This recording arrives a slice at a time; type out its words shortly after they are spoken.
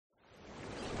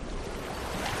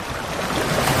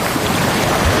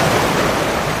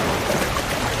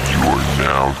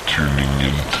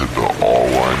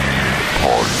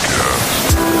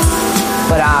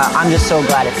I'm just so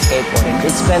glad it's skateboarding.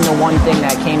 It's been the one thing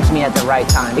that came to me at the right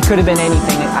time. It could have been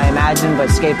anything I imagined,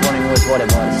 but skateboarding was what it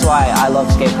was. So I love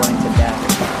skateboarding to death.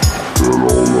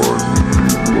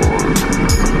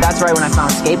 That's right when I found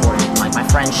skateboarding. Like, my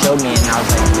friend showed me and I was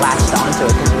like latched onto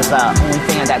it because it was the only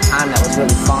thing at that time that was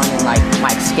really fun and like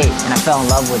my escape. And I fell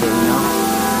in love with it, you know?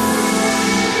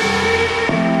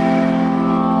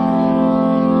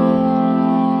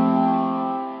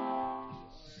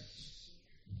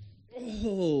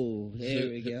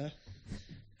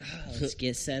 Let's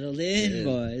get settled in,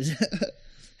 boys.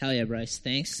 Hell yeah, Bryce.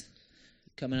 Thanks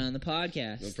coming on the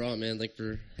podcast. No problem, man. Thanks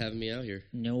for having me out here.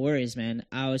 No worries, man.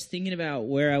 I was thinking about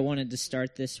where I wanted to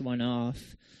start this one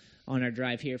off on our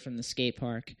drive here from the skate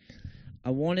park.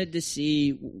 I wanted to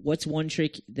see what's one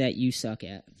trick that you suck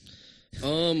at.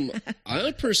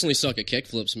 I personally suck at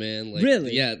kickflips, man. Like,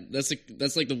 really? Yeah, that's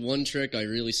like the one trick I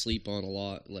really sleep on a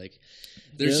lot. Like,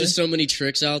 there's just so many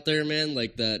tricks out there, man.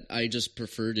 Like that I just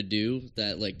prefer to do.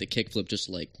 That like the kickflip, just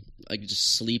like I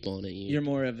just sleep on it. You're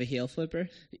more of a heel flipper.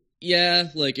 Yeah,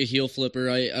 like a heel flipper.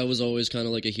 I was always kind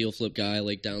of like a heel flip guy,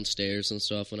 like downstairs and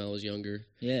stuff when I was younger.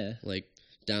 Yeah, like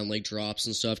down like drops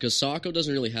and stuff. Because Saco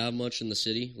doesn't really have much in the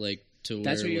city, like.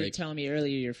 That's what you were telling me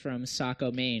earlier. You're from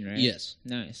Saco, Maine, right? Yes.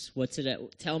 Nice. What's it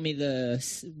at? Tell me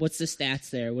what's the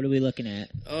stats there? What are we looking at?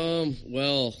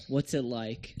 Well, what's it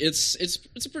like? It's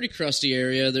a pretty crusty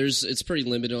area. It's pretty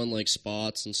limited on like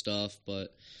spots and stuff,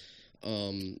 but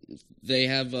they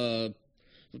have a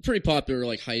pretty popular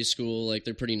like high school. Like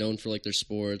they're pretty known for like their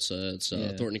sports. It's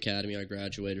Thornton Academy. I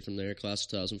graduated from there, class of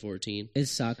 2014.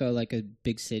 Is Saco like a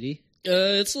big city?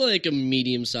 It's like a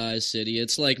medium-sized city.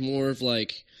 It's like more of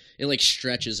like. It like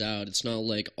stretches out. It's not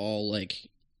like all like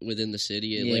within the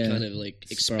city. It like kind of like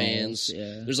expands.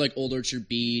 Yeah. There's like Old Orchard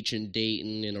Beach and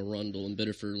Dayton and Arundel and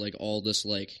Biddeford. Like all this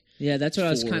like. Yeah, that's what I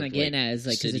was kind of getting at. Is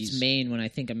like because it's Maine. When I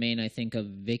think of Maine, I think of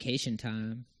vacation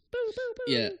time. Boo, boo,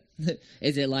 boo. Yeah.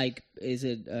 Is it like? Is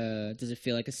it? Does it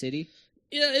feel like a city?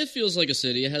 Yeah, it feels like a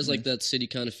city. It has like that city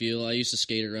kind of feel. I used to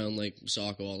skate around like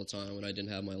Saco all the time when I didn't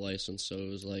have my license, so it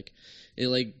was like it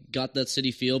like got that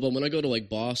city feel. But when I go to like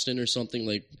Boston or something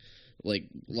like a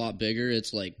lot bigger,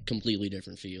 it's like completely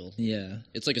different feel. Yeah,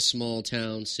 it's like a small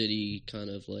town city kind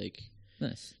of like.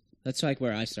 Nice. That's like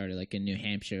where I started, like in New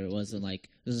Hampshire. It wasn't like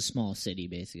it was a small city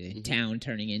basically, town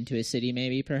turning into a city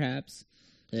maybe perhaps.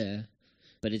 Yeah.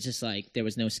 But it's just like there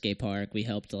was no skate park. We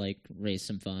helped to like raise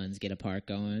some funds, get a park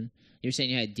going. You were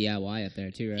saying you had DIY up there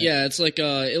too, right? Yeah, it's like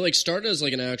it like started as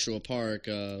like an actual park,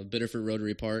 Biddeford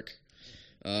Rotary Park.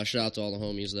 Shout out to all the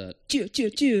homies that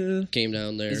came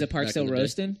down there. Is the park still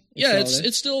roasting? Yeah,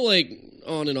 it's still like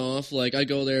on and off. Like I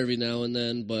go there every now and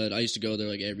then, but I used to go there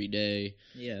like every day.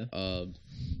 Yeah.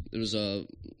 There was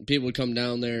people would come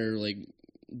down there like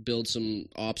build some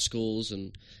obstacles,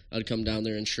 and I'd come down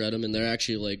there and shred them, and they're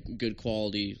actually like good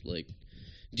quality like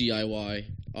DIY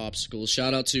obstacles.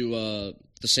 Shout out to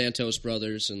the Santos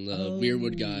brothers and the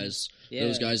Weirwood guys. Yeah.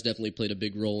 Those guys definitely played a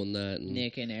big role in that. And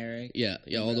Nick and Eric. Yeah,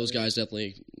 all those guys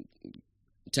definitely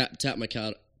tap my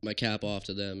cap off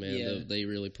to them, man. Yeah. They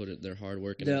really put their hard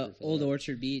work in. The Old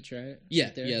Orchard Beach, right?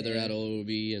 Yeah, they're at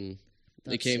OOB, and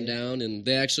they came down, and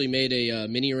they actually made a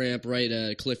mini ramp right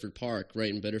at Clifford Park,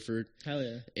 right in Biddeford. Hell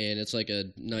yeah! And it's like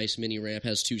a nice mini ramp,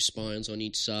 has 2 spines on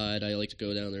each side. I like to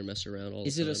go down there and mess around all the time.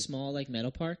 Is it a small like metal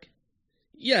park?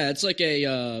 Yeah, it's like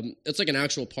an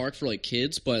actual park for like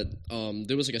kids, but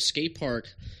there was like a skate park.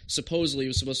 Supposedly, it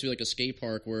was supposed to be like a skate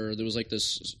park where there was like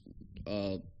this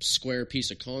square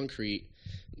piece of concrete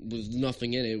with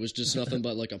nothing in it. It was just nothing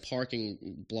but like a parking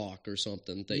block or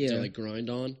something to like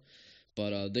grind on.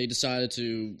 But they decided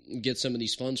to get some of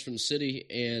these funds from the city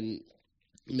and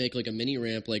make like a mini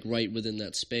ramp like right within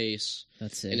that space.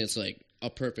 That's it. And it's like a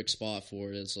perfect spot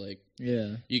for it. It's like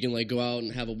you can like go out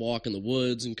and have a walk in the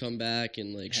woods and come back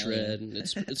and like shred. And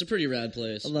it's a pretty rad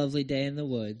place. A lovely day in the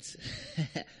woods.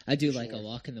 I do like a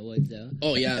walk in the woods though.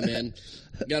 Oh yeah, man.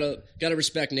 Gotta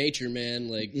respect nature, man.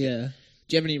 Like yeah.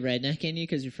 Do you have any redneck in you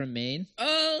because you're from Maine?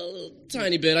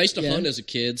 Tiny bit. I used to hunt as a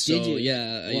kid, so Did you?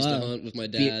 Yeah, I used to hunt with my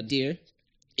dad. Deer?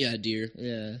 Yeah, deer.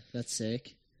 Yeah, that's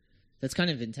sick. That's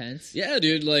kind of intense. Yeah,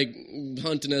 dude, like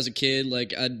hunting as a kid,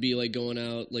 like I'd be like going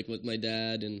out like with my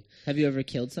dad. And have you ever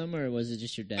killed some, or was it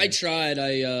just your dad? I tried.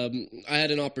 I had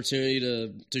an opportunity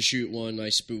to shoot one. I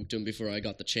spooked him before I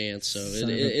got the chance. So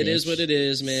it is what it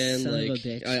is, man. Son like of a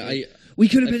bitch, we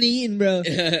could have been eaten, bro.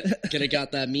 Could have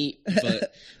got that meat,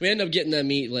 but we ended up getting that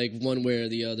meat like one way or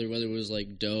the other, whether it was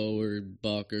like doe or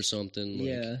buck or something. Like,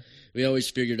 yeah. We always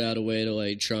figured out a way to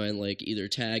like try and like either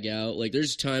tag out. Like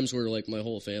there's times where like my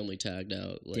whole family tagged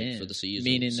out like for the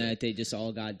season. Meaning that they just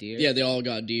all got deer? Yeah, they all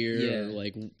got deer or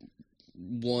like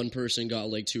one person got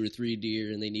like 2 or 3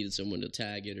 deer and they needed someone to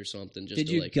tag it or something. Just Did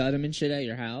to, you like, gut them and shit at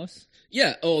your house?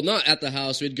 Yeah. Oh, not at the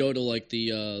house. We'd go to like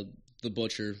the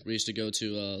butcher. We used to go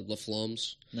to La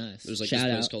Flum's. Nice. There's like Shout this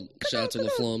place out. called Shout Out to La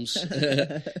Flum's.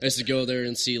 I used to go there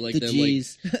and see like The them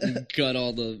G's. like gut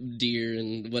all the deer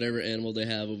and whatever animal they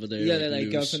have over there. You gotta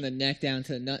like go moose. from the neck down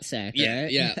to the nutsack, Yeah,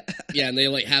 right? yeah, yeah, and they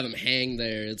like have them hang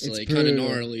there. It's like kind of brutal.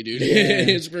 gnarly, dude. Yeah.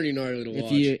 It's pretty gnarly to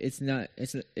watch.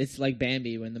 It's like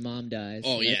Bambi when the mom dies.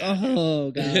 Oh, Like, yeah.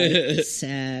 oh god,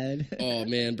 sad. Oh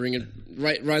man, bring it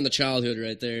right in the childhood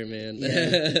right there, man.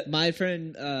 Yeah. My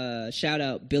friend, shout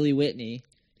out Billy Whitney.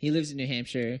 He lives in New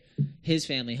Hampshire. His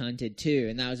family hunted too,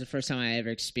 and that was the first time I ever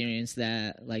experienced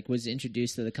that. Like, was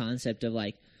introduced to the concept of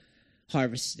like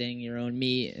harvesting your own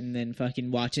meat and then fucking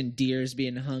watching deers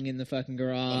being hung in the fucking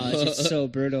garage. It's so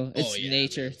brutal. It's yeah,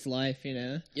 nature. man. It's life. You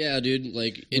know. Yeah, dude.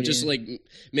 Like it What do just you- like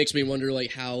makes me wonder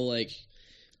like how like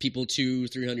people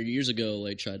 200-300 years ago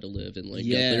like tried to live and like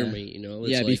Yeah. get their meat. You know,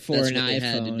 Yeah, like, before that's an what they iPhone,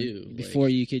 had to do. before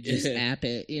like, you could just app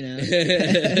it, you know. You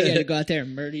had to go out there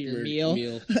and murder your meal.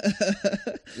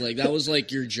 Like that was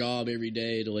like your job every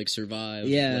day to like survive.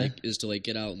 Yeah. like, is to like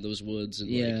get out in those woods and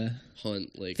Yeah. like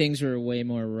hunt. Like Things were way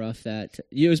more rough. It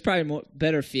was probably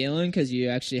better feeling because you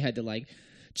actually had to like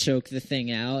choke the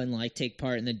thing out and like take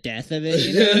part in the death of it,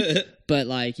 you know. But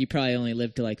like you probably only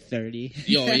lived to like 30.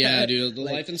 Oh yeah, dude. The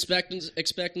Like- life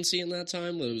expectancy in that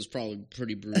time was probably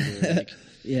pretty brutal. Like,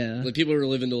 Yeah. like people were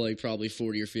living to like probably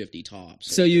 40 or 50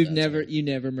 tops. So like, you at that time.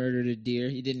 never murdered a deer.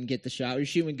 You didn't get the shot. Were you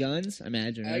shooting with guns? I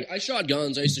imagine. Right? I shot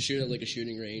guns. I used to shoot at like a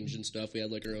shooting range and stuff. We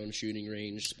had like our own shooting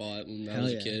range spot when I Hell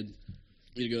was yeah. a kid.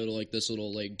 We'd go to like this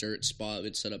little like dirt spot.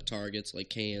 We'd set up targets like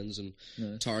cans and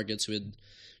Nice. targets. We'd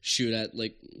shoot at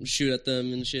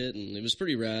them and shit. And it was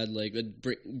pretty rad. Like I'd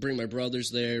bring my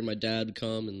brothers there. My dad would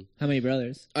come, and How many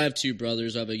brothers? I have 2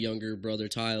 brothers. I have a younger brother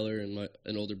Tyler and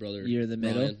an older brother. You're the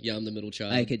middle? Ryan. Yeah, I'm the middle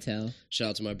child. I could tell. Shout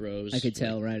out to my bros. I could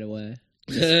tell right away.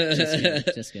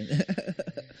 Just Just kidding.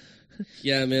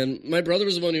 Yeah, man. My brother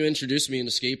was the one who introduced me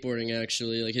into skateboarding,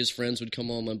 actually. Like, his friends would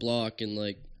come on my block and,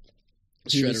 like,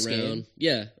 He shred was around. skating?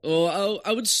 Yeah. Well,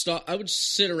 I would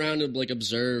sit around and, like,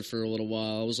 observe for a little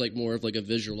while. I was, like, more of, like, a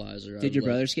visualizer. Did your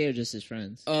brother skate or just his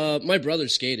friends? My brother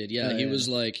skated, yeah. Oh, He yeah. was,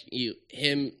 like,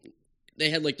 they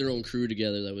had, like, their own crew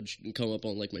together that would come up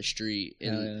on, like, my street.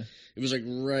 And Hell yeah.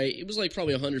 it was, like,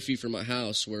 probably 100 feet from my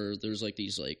house where there was, like,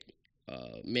 these, like,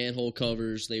 manhole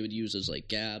covers they would use as like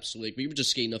gaps. Like we were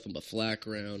just skating nothing but flat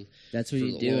ground. That's what for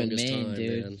you the do in longest Maine, time,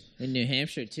 dude. man. In New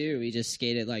Hampshire too, we just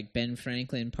skated like Ben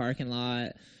Franklin parking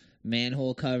lot,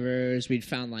 manhole covers. We'd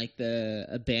found like the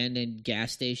abandoned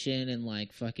gas station and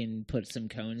like fucking put some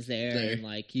cones there. And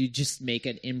like you just make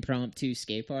an impromptu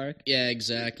skate park. Yeah,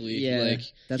 exactly. Yeah, Like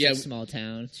that's yeah, like small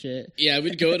town shit. yeah,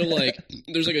 we'd go to like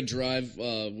there's like a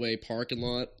driveway parking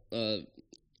lot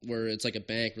where it's like a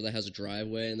bank where that has a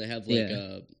driveway and they have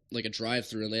like a drive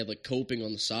through and they have like coping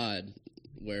on the side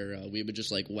where we would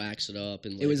just like wax it up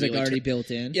and like, It was we, like already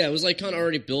built in. Yeah, it was like kind of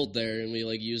already built there, and we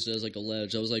like used it as like a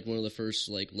ledge. That was like one of the first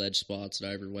like ledge spots that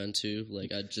I ever went to.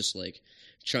 Like I'd just like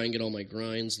try and get all my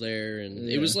grinds there, and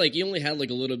it was like you only had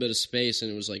like a little bit of space,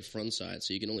 and it was like front side,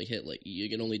 so you can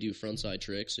only do front side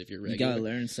tricks if you're regular. You gotta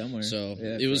learn somewhere. So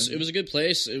Yeah, it was a good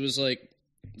place. It was like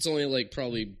it's only like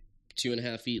probably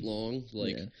 2.5 feet long,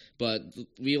 like, Yeah. but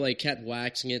we like kept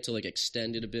waxing it to like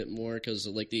extend it a bit more because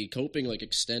like the coping like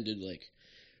extended like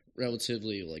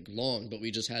relatively like long, but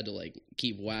we just had to like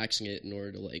keep waxing it in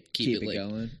order to like keep it like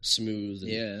going. smooth.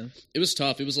 And Yeah. it was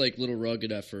tough. It was like a little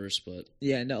rugged at first, but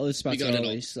Yeah, no, those spots got are it all.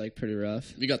 always like pretty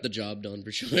rough. we got the job done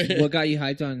for sure. What got you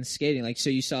hyped on skating? Like, so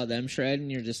you saw them shred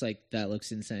and you're just like, that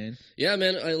looks insane. Yeah,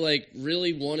 man, I like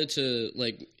really wanted to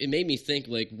like. It made me think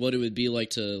like what it would be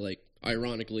like to like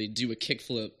ironically do a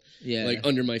kickflip Yeah. like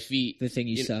under my feet. The thing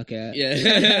you You- suck at.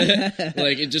 Yeah,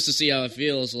 like and just to see how it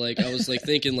feels. Like I was like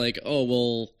thinking like, oh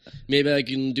well, maybe I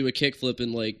can do a kickflip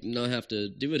and like not have to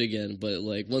do it again. But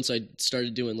like once I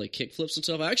started doing like kickflips and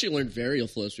stuff, I actually learned varial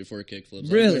flips before kickflips. That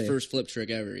was Really? my first flip trick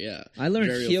ever. Yeah, I learned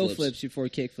Varial heel flips before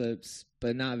kick flips,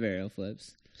 but not varial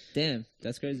flips. Damn,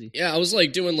 that's crazy. Yeah, I was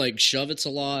like doing like shove-its a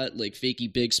lot, like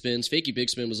fakey big spins. Fakey big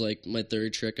spin was like my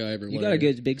third trick I ever learned. You got a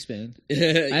good big spin.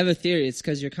 I have a theory. It's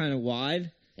because you're kind of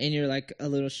wide and you're like a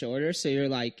little shorter, so you're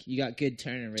like you got good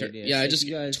turning radius. Yeah, I Like, just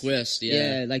you guys, twist.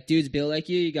 Yeah. like dudes built like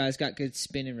you guys got good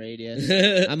spinning radius.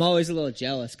 I'm always a little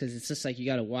jealous because it's just like you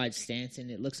got a wide stance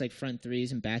and it looks like front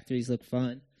threes and back threes look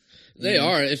fun. They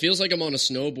are. It feels like I'm on a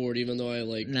snowboard, even though I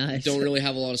like Nice. don't really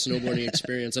have a lot of snowboarding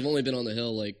experience. I've only been on the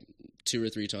hill like 2 or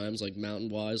 3 times, like mountain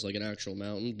wise, like an actual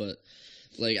mountain. But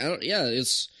like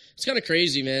it's kind of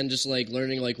crazy, man. Just like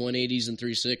learning like 180s and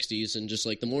 360s, and just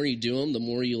like the more you do them, the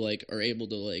more you like are able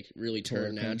to like really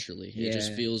turn naturally. Yeah. It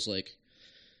just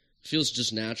feels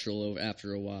just natural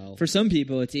after a while. For some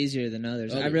people, it's easier than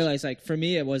others. I Others. realized, like, for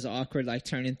me, it was awkward, like,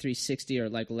 turning 360 or,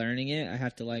 like, learning it. I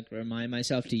have to, like, remind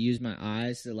myself to use my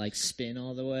eyes to, like, spin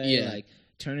all the way. Yeah. Like,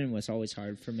 turning was always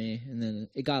hard for me. And then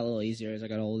it got a little easier as I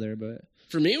got older, but...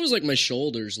 For me, it was like my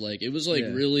shoulders. Like, it was like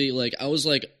really, like,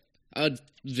 I'd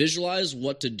visualize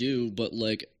what to do, but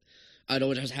like, I'd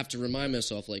always have to remind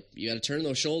myself, like, you got to turn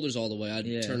those shoulders all the way.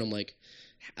 I'd turn them like,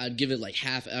 I'd give it like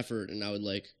half effort, and I would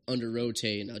like under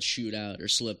rotate, and I'd shoot out or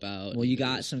slip out. Well, you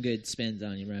got some good spins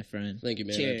on you, my friend. Thank you,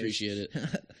 man. Cheers. I appreciate it.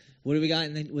 What do we got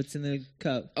what's in the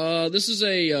cup? This is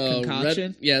a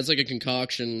Concoction? it's like a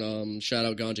concoction. Shout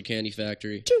out Ganja Candy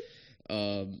Factory.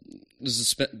 This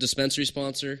is a dispensary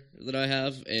sponsor that I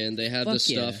have, and they have this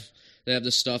yeah. stuff. They have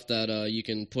this stuff that you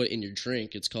can put in your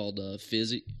drink. It's called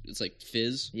Fizzy. It's like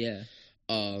Fizz. Yeah.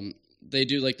 They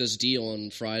do like this deal on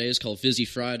Fridays called Fizzy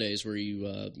Fridays, where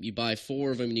you buy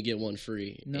 4 of them and you get 1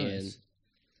 free. Nice. And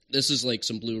this is like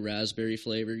some blue raspberry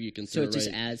flavor. You can So throw it just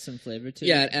adds some flavor to it?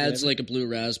 Yeah, it adds Flavor? like a blue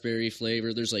raspberry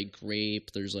flavor. There's like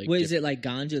grape. There's like What is it, like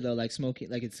ganja, though? Like smoking?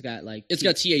 Like it's got like... It's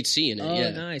got THC in it. Oh, yeah.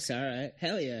 nice. All right.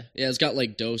 Hell yeah. Yeah, it's got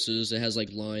like doses. It has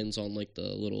like lines on like the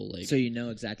little like. So you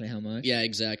know exactly how much? Yeah,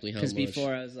 exactly how much. Because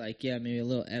before I was like, yeah, maybe a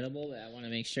little edible, but I want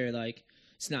to make sure like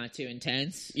it's not too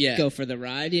intense. Yeah. Go for the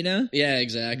ride, you know? Yeah,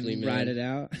 exactly, man. Ride it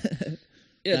out.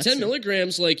 Yeah, That's 10 it.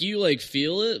 milligrams, like you like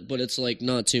feel it, but it's like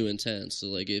not too intense. So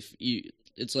like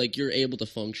it's like you're able to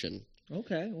function.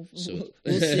 Okay. So-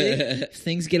 We'll see. If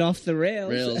things get off the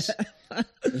rails. Rails.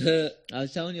 I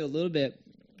was telling you a little bit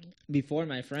before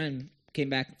my friend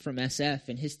came back from SF,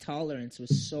 and his tolerance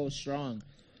was so strong.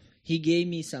 He gave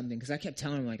me something because I kept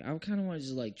telling him, like, I kind of want to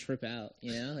just like trip out,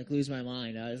 you know, like lose my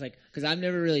mind. I was like, because I've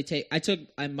never really I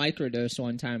microdosed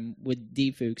one time with D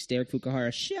Fuchs, Derek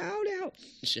Fukuhara. Shout out.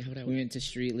 We went to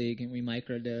Street League and we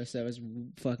microdosed. That was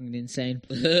fucking insane.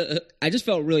 I just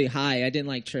felt really high. I didn't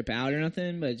like trip out or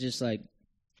nothing, but just like,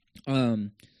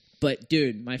 but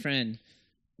dude, my friend,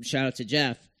 shout out to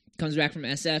Jeff, comes back from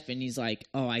SF and he's like,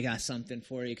 oh, I got something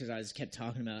for you, because I just kept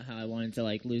talking about how I wanted to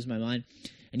like lose my mind.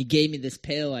 And he gave me this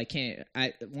pill. I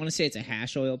want to say it's a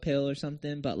hash oil pill or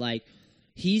something, but like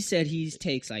he said he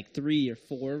takes like 3 or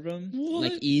 4 of them,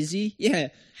 like easy. Yeah,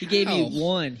 he gave me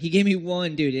one. He gave me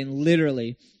one, dude, and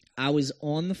literally, I was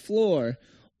on the floor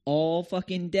all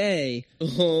fucking day,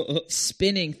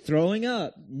 spinning, throwing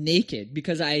up, naked,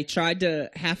 because I tried to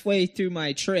halfway through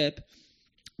my trip,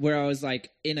 where I was like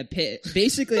in a pit.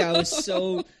 Basically, I was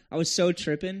so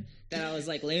tripping that I was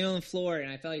like laying on the floor, and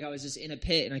I felt like I was just in a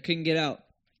pit, and I couldn't get out.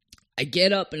 I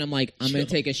get up and I'm like, I'm going to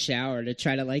take a shower to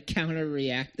try to like counter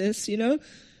react this, you know?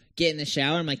 Get in the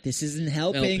shower. I'm like, this isn't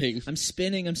helping. I'm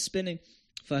spinning.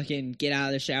 Fucking get out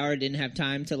of the shower. Didn't have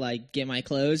time to like get my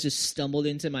clothes. Just stumbled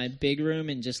into my big room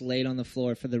and just laid on the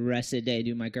floor for the rest of the day.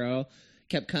 Dude, my girl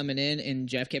kept coming in and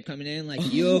Jeff kept coming in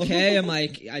like, you okay? I'm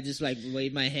like, I just like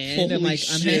waved my hand. I'm like,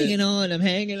 I'm hanging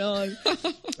on.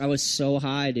 I was so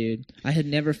high, dude. I had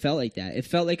never felt like that. It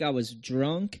felt like I was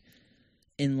drunk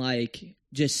and like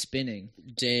just spinning.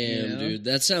 Damn, you know? dude.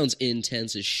 That sounds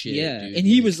intense as shit. Yeah. Dude. And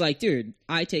he was like, dude,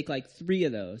 I take like 3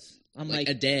 of those. I'm like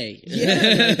a day.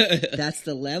 Yeah. That's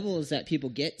the levels that people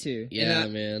get to. Yeah,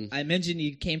 man. I mentioned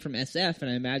you came from SF,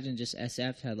 and I imagine just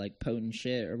SF had like potent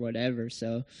shit or whatever.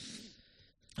 So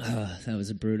that was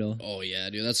a brutal. Oh yeah,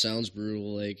 dude, that sounds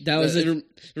brutal. Like it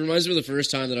reminds me of the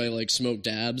first time that I like smoked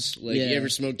dabs. Like, yeah. you ever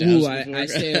smoked dabs? Ooh, before? I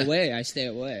stay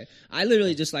away. I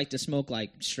literally just like to smoke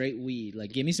like straight weed.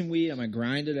 Like, give me some weed, I'm gonna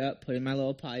grind it up, put it in my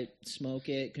little pipe, smoke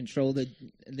it, control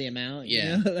the amount.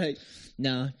 Yeah, you know? Like,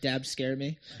 no, dabs scare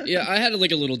me. Yeah, I had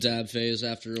like a little dab phase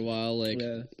after a while. Like,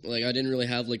 Yeah. like I didn't really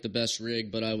have like the best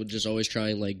rig, but I would just always try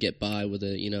and like get by with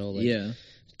it. You know? Like, Yeah.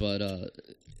 But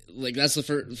like that's the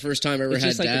first time I ever It's had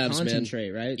just like dabs, a man.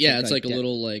 concentrate, right? Yeah, it's like a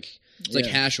little like it's like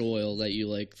Yeah. hash oil that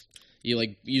you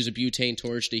use a butane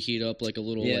torch to heat up like a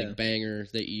little Yeah. like banger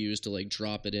that you use to like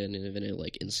drop it in, and then it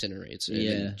like incinerates it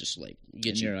Yeah. and just like get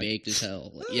And you you're like, baked as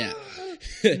hell. Like, yeah.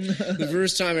 The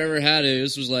first time I ever had it,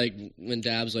 this was like when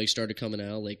dabs like started coming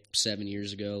out like 7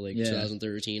 years ago, like Yeah.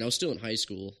 2013. I was still in high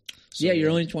school. So, Yeah, you're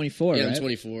only 24, yeah, right? I'm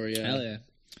 24. Yeah, Hell yeah.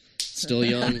 still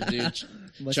young, dude.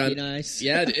 Must be nice.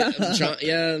 Yeah,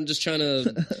 I'm just trying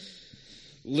to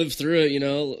live through it, you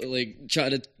know, like try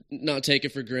to not take it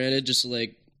for granted. Just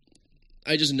like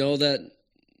I just know that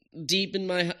deep in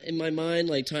my mind,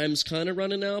 like time's kind of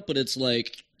running out, but it's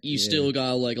like you still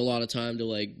got like a lot of time to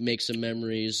like make some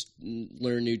memories,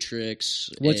 learn new tricks.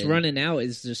 What's and running out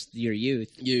is just your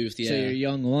youth. Youth, yeah. So you're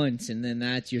young once, and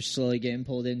then you're slowly getting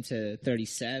pulled into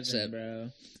 37, bro.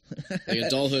 Like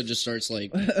adulthood just starts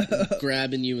like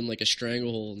grabbing you in like a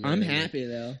stranglehold. Man. I'm happy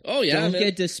though. Oh yeah, don't man.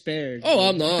 get despaired. Oh,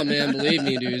 I'm not, man. Believe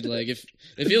me, dude. Like if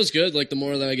it feels good. Like the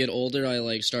more that I get older, I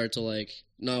like start to like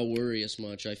not worry as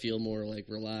much. I feel more like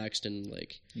relaxed and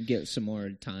like you get some more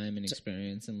time and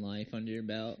experience in life under your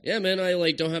belt. Yeah, man. I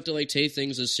like don't have to like take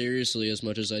things as seriously as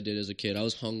much as I did as a kid. I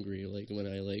was hungry like when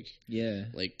I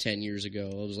like 10 years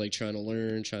ago. I was like trying to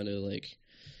learn, trying to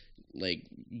like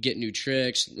get new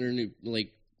tricks, learn new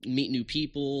like. Meet new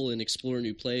people and explore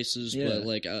new places, but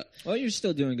like, well, you're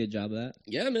still doing a good job of that.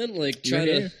 Yeah, man. Like, try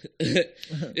to.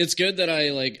 It's good that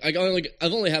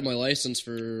I've only had my license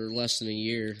for less than a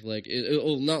year. Like,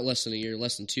 not less than a year,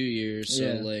 less than 2 years.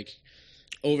 So, like,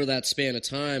 over that span of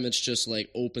time, it's just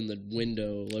like open the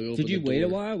window. Like, open Did you the wait a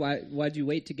door. while? Why'd you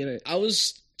wait to get it? I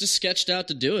was just sketched out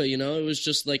to do it. You know, it was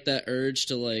just like that urge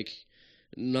to like.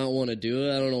 Not want to do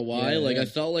it. I don't know why. I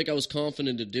felt like I was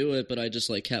confident to do it, but I just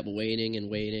like kept waiting,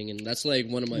 and that's like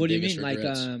one of my biggest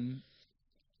regrets. Like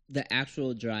the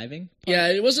actual driving part? Yeah,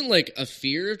 it wasn't like a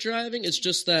fear of driving. It's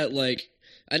just that like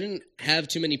I didn't have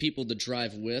too many people to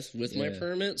drive with my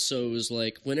permit, so it was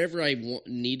like whenever I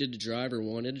needed to drive or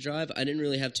wanted to drive, I didn't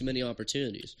really have too many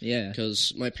opportunities. Yeah,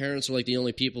 because my parents were like the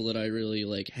only people that I really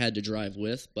like had to drive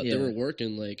with, but they were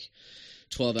working like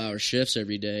 12-hour shifts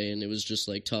every day, and it was just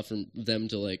like tough for them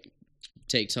to like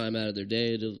take time out of their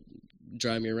day to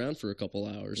drive me around for a couple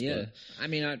hours. Yeah, but. I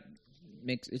mean,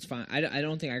 it's fine. I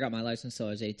don't think I got my license until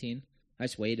I was 18. I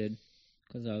just waited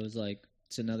because I was like,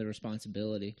 it's another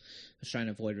responsibility. I was trying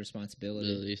to avoid responsibility.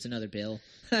 Really? It's another bill.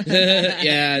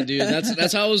 Yeah, dude,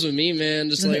 that's how it was with me, man.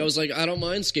 Just like I was like, I don't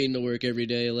mind skating to work every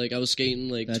day. Like I was skating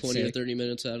like that's 20 or 30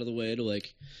 minutes out of the way to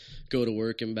like. Go to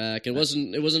work and back. It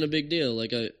wasn't a big deal.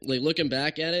 Like looking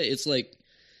back at it, it's like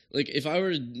if I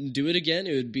were to do it again,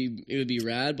 it would be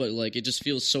rad. But like it just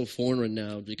feels so foreign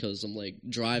now because I'm like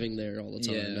driving there all the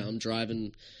time. Yeah. Now I'm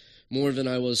driving more than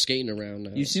I was skating around.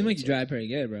 Now you seem like you drive pretty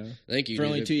good, bro. Thank you for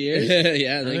dude. Only 2 years.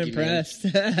 Yeah, I'm impressed.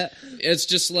 It's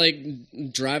just like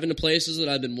driving to places that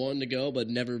I've been wanting to go but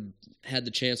never had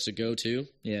the chance to go to.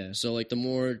 Yeah. So like the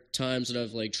more times that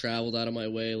I've like traveled out of my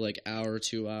way, like hour,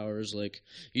 2 hours, like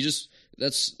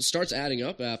that starts adding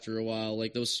up after a while.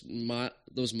 Like those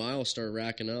miles start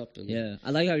racking up. And yeah,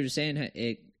 I like how you're saying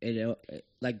it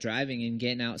like driving and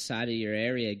getting outside of your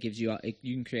area gives you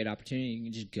can create opportunity. You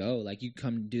can just go, like you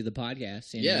come do the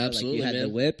podcast. You know? Absolutely. Like you had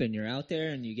the whip and you're out there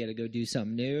and you get to go do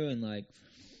something new and like.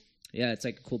 Yeah, it's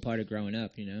like a cool part of growing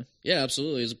up, you know? Yeah,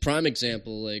 absolutely. It's a prime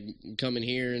example. Like, coming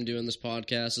here and doing this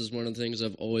podcast is one of the things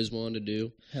I've always wanted to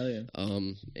do. Hell yeah.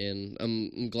 And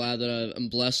I'm glad that I'm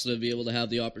blessed to be able to have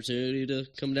the opportunity to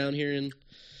come down here and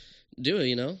do it,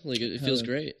 you know? Like, it feels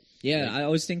great. Yeah, I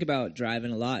always think about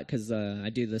driving a lot because I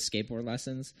do the skateboard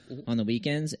lessons on the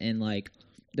weekends, and, like,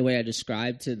 the way I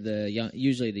describe to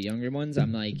usually the younger ones,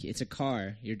 I'm like, it's a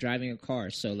car. You're driving a car,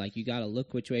 so like you gotta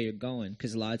look which way you're going.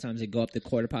 Because a lot of times they go up the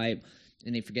quarter pipe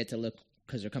and they forget to look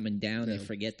because they're coming down. Yeah. They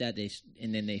forget that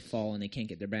and then they fall and they can't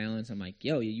get their balance. I'm like,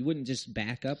 yo, you wouldn't just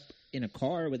back up in a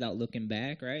car without looking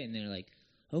back, right? And they're like,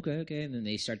 okay, and then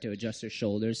they start to adjust their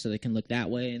shoulders so they can look that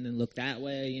way and then look that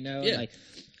way, you know? Yeah. Like,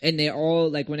 and they all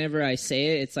like whenever I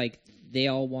say it, it's like they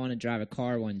all want to drive a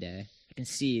car one day. I can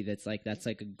see that's like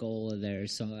a goal of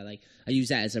theirs. So I use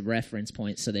that as a reference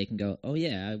point so they can go, oh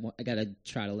yeah, I gotta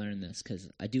try to learn this because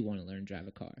I do want to learn to drive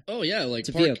a car. Oh yeah, like it's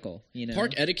a vehicle, you know.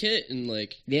 Park etiquette and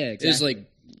like exactly. is like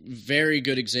very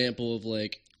good example of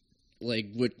like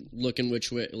looking which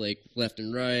way, like left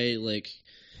and right, like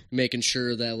making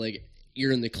sure that like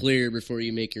you're in the clear before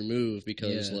you make your move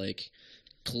because like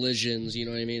collisions, you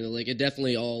know what I mean? Like it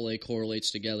definitely all like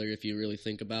correlates together if you really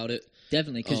think about it.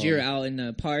 Definitely, because you're out in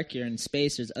the park, you're in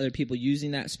space, there's other people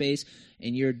using that space,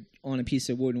 and you're on a piece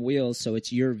of wooden wheels, so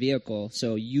it's your vehicle.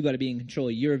 So you got to be in control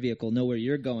of your vehicle, know where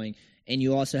you're going, and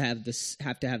you also have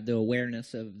to have the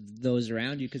awareness of those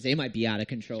around you because they might be out of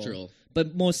control. True.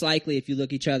 But most likely, if you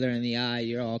look each other in the eye,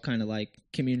 you're all kind of like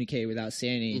communicate without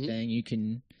saying anything. You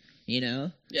can, you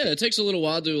know. Yeah, it takes a little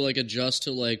while to like adjust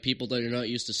to like people that you're not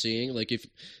used to seeing. Like if,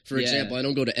 for example, I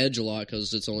don't go to Edge a lot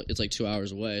because it's like 2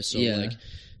 hours away. So like.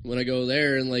 When I go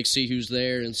there and like see who's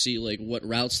there and see like what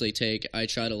routes they take, I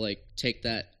try to like take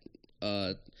that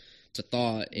to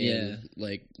thought and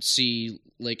like see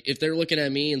like if they're looking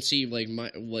at me and see like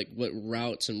my like what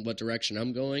routes and what direction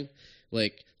I'm going,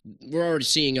 like we're already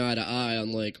seeing eye to eye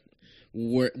on like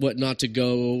what not to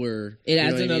go, or It you know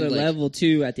adds what I mean? another Like, level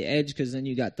too at the edge, because then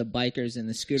you got the bikers and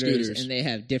the scooters, Scooters. and they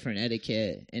have different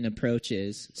etiquette and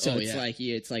approaches. So Oh, it's yeah. like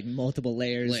it's like multiple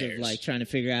layers of like trying to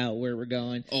figure out where we're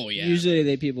going. Oh yeah.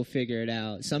 Usually people figure it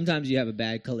out. Sometimes you have a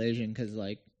bad collision because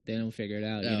like they don't figure it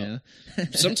out. No. You know.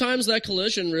 Sometimes that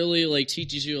collision really like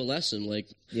teaches you a lesson. Like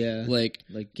Yeah. like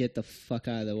get the fuck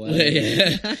out of the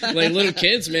way. like little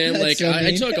kids, man. That's Like so I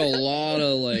mean. took a lot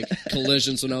of like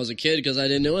collisions when I was a kid because I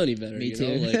didn't know any better. Me you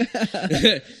too. know?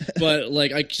 Like, but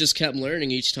like I just kept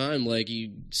learning each time. Like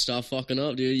you stop fucking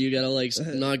up, dude. You gotta like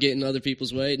not get in other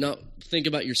people's way. Not think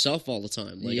about yourself all the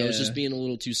time. Like I was Yeah. just being a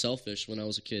little too selfish when I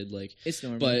was a kid. Like It's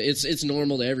normal. but it's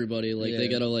normal to everybody. Like they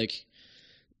Yeah. gotta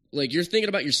like you're thinking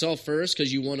about yourself first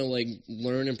because you want to like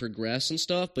learn and progress and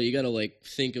stuff, but you got to like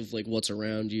think of like what's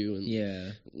around you and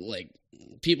yeah. like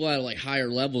people at like higher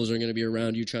levels are going to be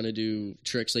around you trying to do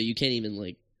tricks that you can't even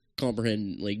like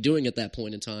comprehend like doing at that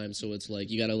point in time. So it's like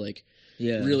you got to like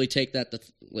Yeah. really take that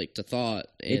to thought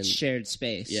and It's shared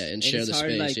space. yeah and share it's the hard,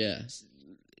 space. like, Yeah,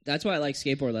 That's why I like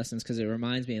skateboard lessons, because it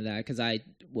reminds me of that, because I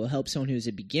will help someone who's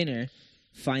a beginner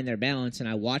find their balance, and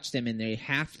I watch them and they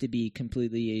have to be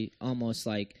completely almost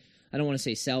like, I don't want to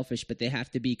say selfish, but they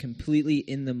have to be completely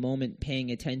in the moment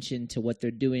paying attention to what they're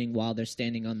doing while they're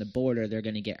standing on the board, or they're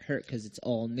going to get hurt because it's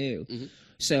all new. Mhm.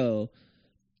 So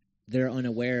they're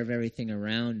unaware of everything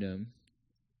around them.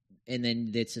 And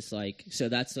then it's just like, so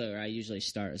that's where I usually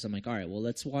start. Is I'm like, all right, well,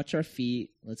 let's watch our feet.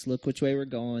 Let's look which way we're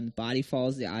going. Body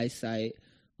follows the eyesight.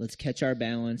 Let's catch our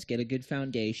balance, get a good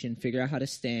foundation, figure out how to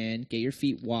stand, get your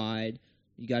feet wide.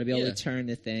 You got to be able Yeah. to turn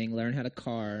the thing, learn how to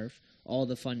carve, all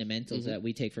the fundamentals that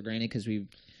we take for granted because we've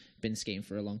been skating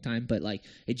for a long time. But like,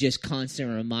 it just constant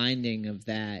reminding of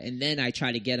that. And then I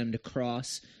try to get them to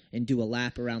cross and do a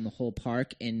lap around the whole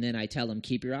park, and then I tell them,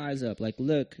 keep your eyes up. Like,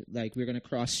 look, like we're gonna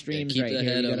cross streams keep right the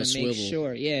here. head You on gotta a make swivel.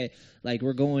 sure, yeah, like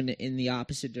we're going in the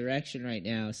opposite direction right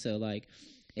now. So like,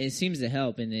 it seems to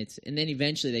help, and then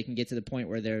eventually they can get to the point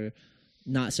where they're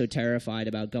not so terrified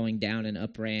about going down and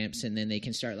up ramps, and then they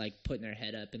can start like putting their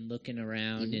head up and looking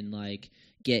around and like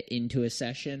get into a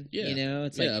session. Yeah. You know,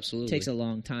 it's Yeah, like absolutely. it takes a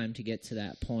long time to get to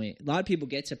that point. A lot of people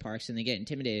get to parks and they get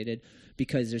intimidated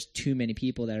because there's too many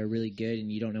people that are really good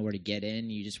and you don't know where to get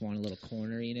in. You just want a little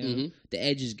corner, you know. Mhm. The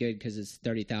edge is good because it's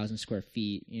 30,000 square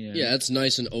feet, you know. Yeah, it's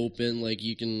nice and open. Like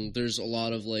you can, there's a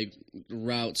lot of like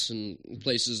routes and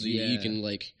places that you Yeah. can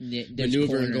like There's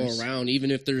maneuver and corners. go around.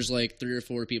 Even if there's like 3 or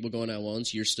 4 people going at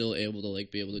once, you're still able to like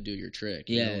be able to do your trick.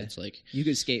 You know? Yeah. It's like You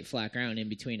could skate flat ground in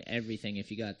between everything if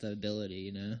you got the ability,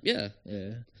 you know. yeah.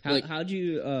 Yeah. Like- How'd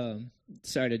you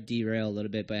sorry to derail a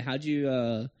little bit, but how'd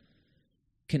you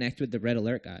connect with the Red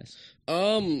Alert guys?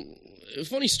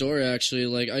 Funny story actually.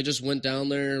 Like I just went down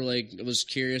there. Like I was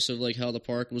curious of like how the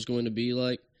park was going to be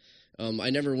like.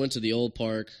 I never went to the old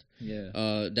park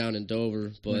Yeah. down in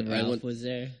Dover, but When Ralph I went. was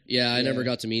there. Yeah, I Yeah. never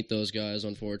got to meet those guys,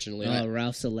 unfortunately. Oh,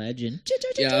 Ralph's a legend.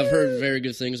 Yeah, I've heard very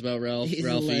good things about Ralph, He's a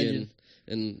Ralphie, legend.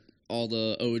 and all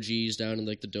the OGs down in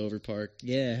like the Dover Park.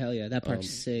 Yeah, hell yeah. That park's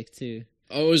sick too.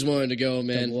 I always wanted to go,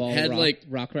 man. The wall Had rock, like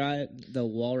rock ride, the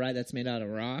wall ride that's made out of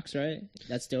rocks, right?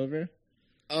 That's Dover.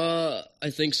 I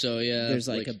think so. Yeah, There's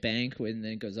like a bank and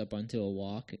then it goes up onto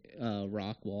a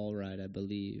rock wall ride, I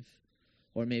believe,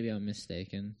 or maybe I'm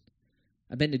mistaken.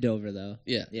 I've been to Dover though.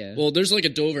 yeah. Yeah. Well, there's like a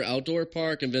Dover outdoor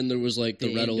park, and then there was like the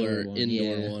The Red indoor Alert one,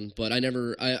 indoor yeah. one. But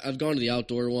I've gone to the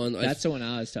outdoor one. That's the one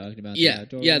I was talking about. the yeah,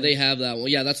 outdoor yeah. one. They have that one.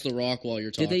 Yeah, that's the rock wall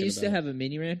you're talking Did about. they used to have a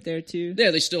mini ramp there too?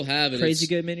 Yeah, they still have it. Crazy It's-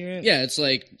 good mini ramp. Yeah, it's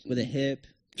like with a hip.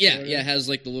 yeah, sorta? yeah. It has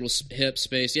like the little hip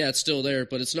space. Yeah, it's still there,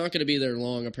 but it's not going to be there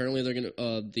long. Apparently, they're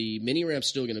gonna the mini ramp's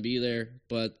still going to be there,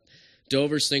 but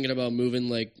Dover's thinking about moving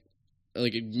like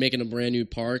making a brand new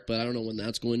park, but I don't know when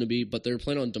that's going to be. But they're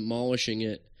planning on demolishing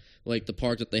it, like the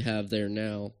park that they have there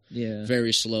now, Yeah.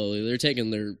 very slowly. They're taking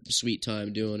their sweet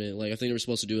time doing it. Like I think they were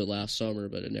supposed to do it last summer,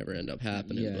 but it never ended up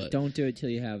happening. Yeah. But Don't do it till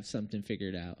you have something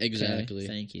figured out. okay? Exactly.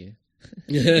 Thank you.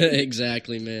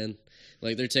 exactly, man.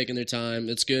 Like they're taking their time.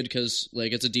 It's good because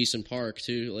like it's a decent park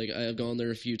too. Like I've gone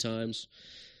there a few times.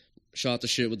 Shot the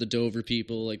shit with the Dover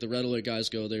people. Like the Red Alert guys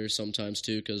go there sometimes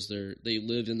too because they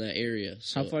live in that area.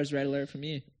 So. How far is Red Alert from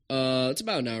you? It's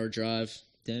about an hour drive.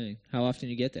 Dang. How often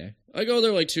you get there? I go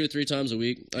there like 2 or 3 times a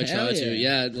week. I Hell try to.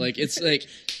 yeah. Yeah, like it's like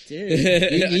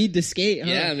Dude, you need to skate, huh?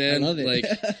 yeah, man. I love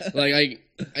it. like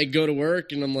I go to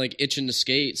work and I'm like itching to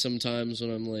skate sometimes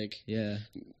when I'm like yeah.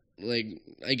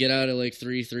 I get out at like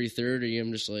 3:30.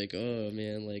 I'm just like, oh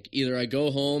man, like either I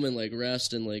go home and like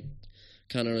rest and like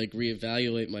kind of like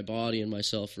reevaluate my body and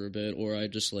myself for a bit, or I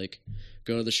just like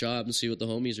go to the shop and see what the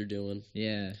homies are doing.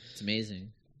 Yeah. It's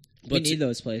amazing. We need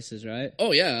those places, right?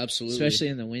 Oh yeah, absolutely. Especially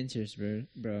in the winters,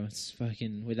 bro. It's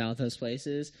fucking without those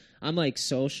places. I'm like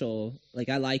social. Like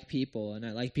I like people and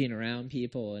I like being around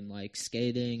people and like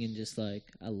skating and just like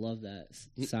I love that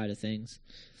side of things.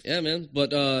 Yeah, man. But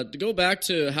to go back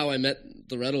to how I met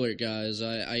the Red Alert guys,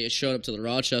 I showed up to the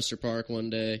Rochester Park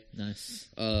one day. Nice.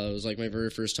 It was like my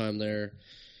very first time there.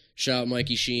 Shout out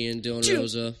Mikey Sheehan, Dylan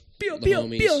Rosa, the Bill,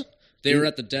 homies. Bill. They were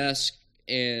at the desk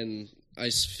and I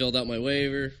filled out my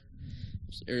waiver.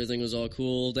 Everything was all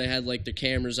cool. They had like their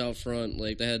cameras out front.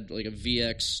 Like they had like a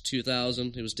VX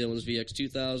 2000. It was Dylan's VX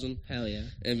 2000. Hell yeah.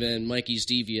 And then Mikey's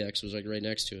DVX was like right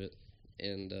next to it.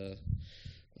 And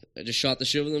I just shot the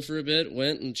shit with them for a bit.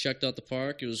 Went and checked out the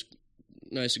park. It was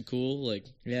nice and cool. Like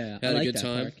yeah, had I like a good that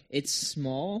time. Park. It's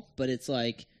small, but it's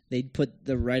like they put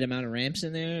the right amount of ramps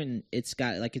in there, and it's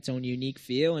got like its own unique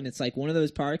feel. And it's like one of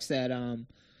those parks that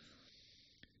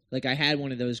like I had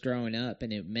one of those growing up,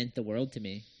 and it meant the world to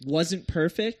me. Wasn't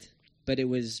perfect, but it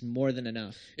was more than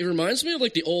enough. It reminds me of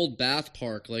like the old Bath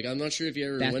Park. Like I'm not sure if you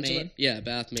ever Bath, went Maine? to that. Yeah,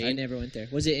 Bath, Maine. I never went there.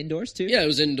 Was it indoors too? Yeah, it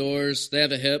was indoors. They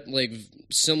have a hip like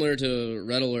similar to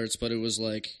Red Alerts, but it was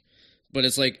like, but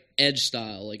it's like edge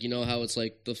style. Like you know how it's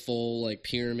like the full like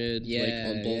pyramid,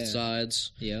 like on both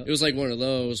sides. Yeah, it was like one of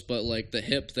those, but like the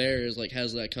hip there is like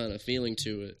has that kind of feeling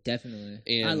to it. Definitely,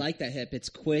 and I like that hip. It's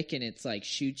quick and it's like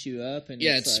shoots you up and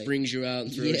yeah, it's it like, springs you out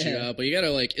and throws you out. But you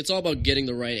gotta like, it's all about getting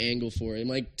the right angle for it. It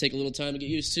might take a little time to get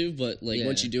used to, but like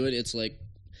once you do it, it's like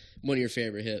one of your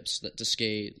favorite hips to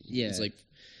skate. Yeah, it's like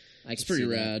it's pretty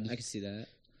rad. I can see that.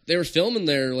 They were filming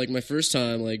there like my first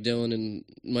time, like Dylan and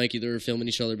Mikey. They were filming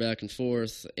each other back and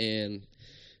forth, and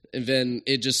then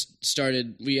it just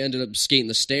started. We ended up skating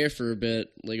the stair for a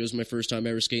bit. Like it was my first time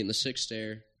ever skating the 6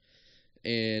 stair,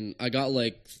 and I got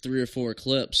like 3 or 4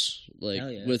 clips like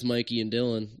with Mikey and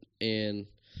Dylan, and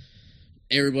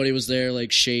everybody was there.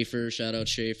 Like Schaefer, shout out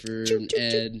Schaefer, and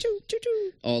Ed,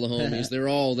 all the homies. They were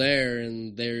all there,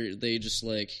 and they just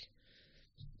like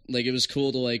it was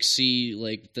cool to like see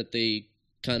like that they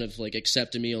kind of like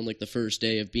accepted me on like the first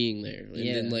day of being there, and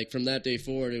then like from that day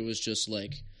forward it was just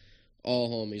like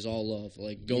all homies, all love,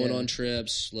 like going on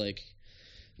trips, like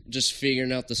just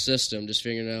figuring out the system, just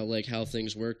figuring out like how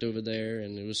things worked over there,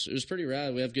 and it was pretty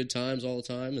rad. We have good times all the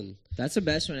time, and that's the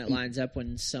best when it lines up,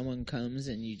 when someone comes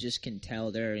and you just can tell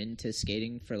they're into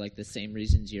skating for like the same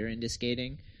reasons you're into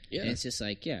skating. And it's just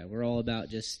like we're all about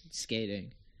just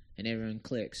skating. And everyone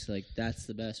clicks. Like that's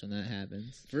the best when that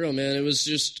happens. For real, man. It was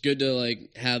just good to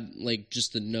like have like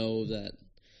just to know that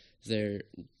they're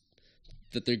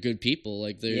good people.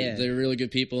 Like they're really good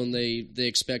people, and they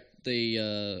accept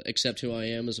who I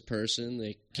am as a person.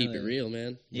 They keep it real,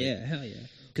 man. Like, hell yeah.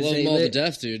 Love them all to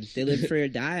death, dude. They live free or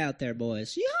die out there,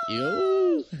 boys.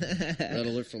 Yo! Red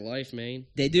Alert for life, man.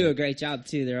 They do a great job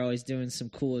too. They're always doing some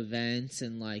cool events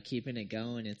and like keeping it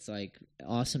going. It's like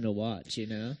awesome to watch, you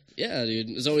know? Yeah, dude.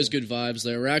 There's always good vibes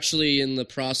there. We're actually in the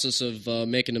process of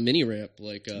making a mini ramp.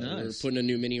 Like we're putting a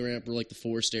new mini ramp where like the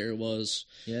 4 stair was.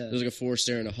 Yeah. There's like a 4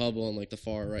 stair and a hub on like the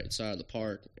far right side of the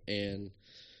park, and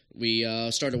we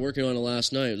started working on it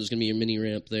last night. There's gonna be a mini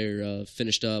ramp there,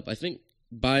 finished up. I think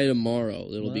by tomorrow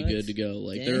it'll be good to go.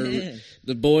 Like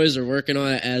the boys are working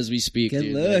on it as we speak. Good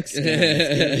dude. looks, like,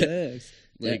 good looks.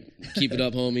 Like keep it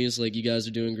up, homies. Like you guys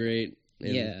are doing great.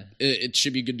 And it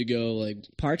should be good to go. Like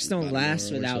parks don't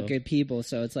last without good people,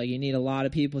 so it's like you need a lot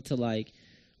of people to like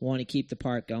want to keep the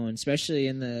park going, especially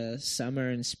in the summer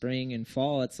and spring and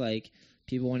fall. It's like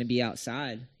people want to be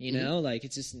outside, you know? Like,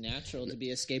 it's just natural to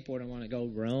be a skateboarder and want to go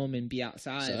roam and be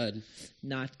outside,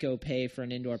 not go pay for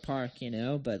an indoor park, you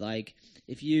know? But, like,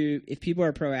 if people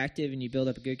are proactive and you build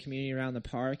up a good community around the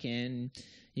park and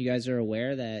you guys are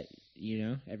aware that, you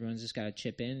know, everyone's just got to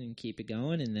chip in and keep it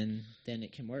going, and then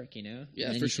it can work, you know? Yeah,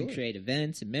 and then for you sure. can create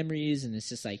events and memories, and it's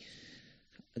just, like,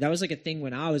 that was, like, a thing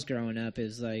when I was growing up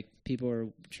is, like, people were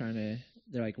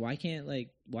they're like, why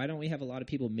don't we have a lot of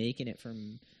people making it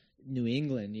from New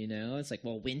England, you know? It's like,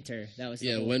 well, winter. That was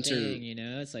the whole winter thing, you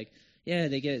know? It's like,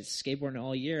 they get skateboarding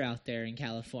all year out there in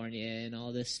California and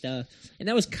all this stuff. And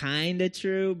that was kind of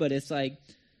true, but it's like,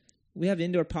 we have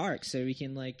indoor parks, so we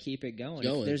can, like, keep it going.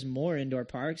 If there's more indoor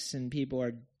parks and people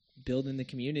are building the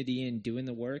community and doing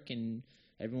the work and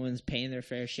everyone's paying their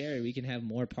fair share, we can have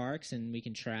more parks and we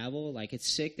can travel. Like, it's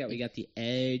sick that we got the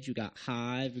Edge, we got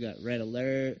Hive, we got Red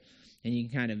Alert, and you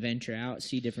can kind of venture out,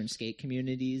 see different skate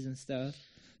communities and stuff.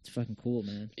 It's fucking cool,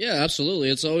 man. Yeah, absolutely.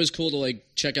 It's always cool to like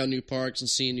check out new parks and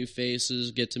see new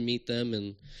faces, get to meet them,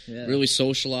 and really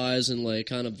socialize and like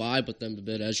kind of vibe with them a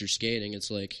bit as you're skating. It's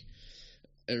like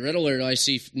at Red Alert, I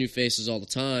see new faces all the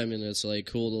time, and it's like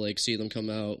cool to like see them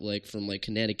come out like from like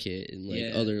Connecticut and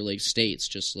like other like states,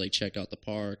 just like check out the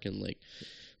park and like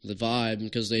the vibe,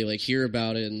 because they like hear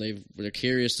about it and they're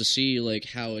curious to see like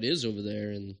how it is over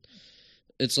there, and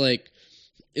it's like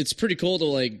it's pretty cool to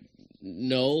like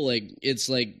know like it's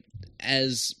like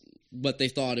as what they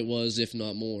thought it was, if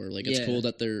not more. Like it's cool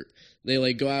that they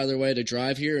like go out of their way to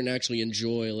drive here and actually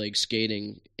enjoy like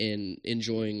skating and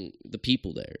enjoying the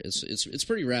people there. It's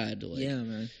pretty rad to like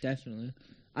man, definitely.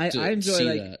 I enjoy see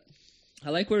like that.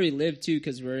 I like where we live too,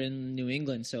 because we're in New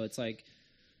England, so it's like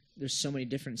there's so many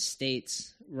different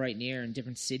states right near and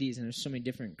different cities, and there's so many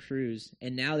different crews,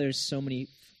 and now there's so many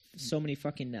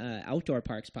fucking outdoor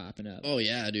parks popping up. Oh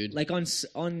yeah, dude. Like on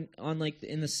like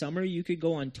in the summer, you could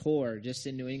go on tour just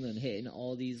in New England, hitting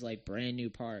all these like brand new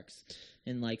parks,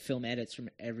 and like film edits from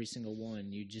every single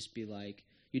one. You'd just be like,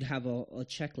 you'd have a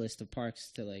checklist of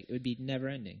parks to like. It would be never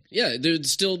ending. Yeah, there'd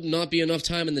still not be enough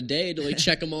time in the day to like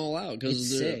check them all out,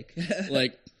 because they're sick.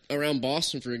 like around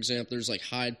Boston, for example. There's like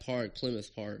Hyde Park,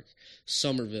 Plymouth Park,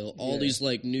 Somerville, all these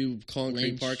like new concrete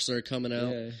Lynch. parks that are coming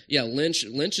out. Yeah, Lynch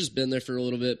has been there for a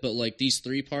little bit, but like these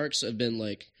 3 parks have been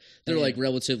like they're like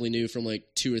relatively new from like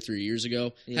 2 or 3 years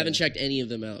ago. Haven't checked any of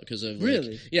them out because of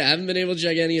really. I haven't been able to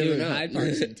check any of them out. Hyde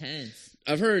Park's intense.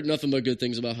 I've heard nothing but good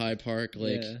things about Hyde Park.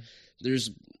 Like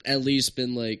there's at least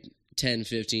been like 10,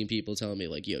 15 people telling me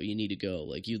like, yo, you need to go.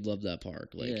 Like you'd love that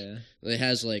park. Like it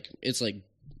has like it's like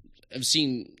I've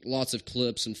seen lots of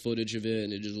clips and footage of it,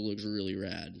 and it just looks really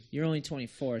rad. You're only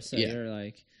 24, so you're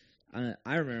like... I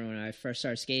remember when I first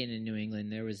started skating in New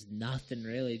England, there was nothing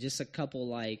really. Just a couple,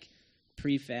 like,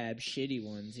 prefab shitty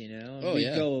ones, you know?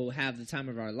 We'd go have the time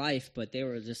of our life, but they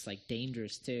were just, like,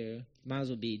 dangerous, too. Might as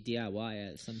well be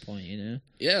DIY at some point, you know?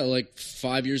 Yeah, like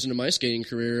 5 years into my skating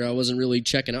career, I wasn't really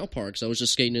checking out parks. I was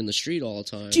just skating in the street all the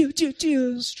time.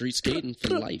 Street skating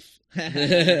for life.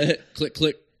 Click,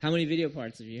 click. How many video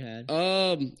parts have you had?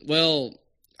 Well,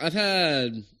 I've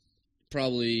had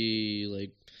probably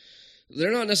like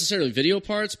they're not necessarily video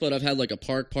parts, but I've had like a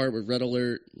park part with Red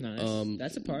Alert. Nice.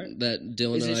 That's a part that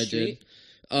Dylan and I street?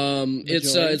 did.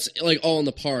 It's like all in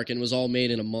the park, and it was all made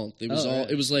in a month. It was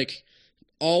it was like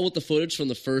all with the footage from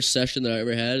the first session that I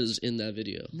ever had is in that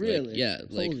video. Really? Like, yeah.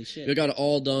 Like holy shit. we got it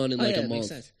all done in like a month. Makes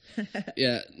sense.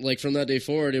 Yeah, like from that day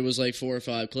forward, it was like 4 or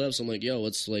 5 clips. I'm like, yo,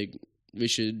 let's like. We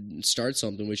should start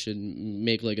something. We should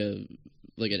make like an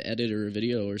edit or a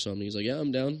video or something. He's like, yeah,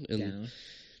 I'm down. And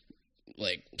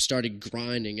like started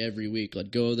grinding every week.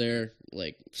 Like go there,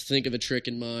 like think of a trick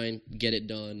in mind, get it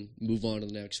done, move on to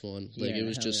the next one. Like it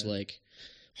was just like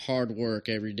hard work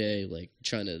every day, like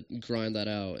trying to grind that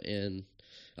out. And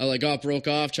I like broke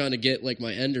off trying to get like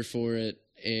my ender for it.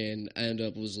 And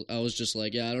I was just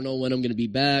like, yeah, I don't know when I'm gonna be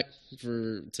back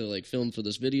to like film for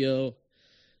this video.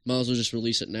 Might as well just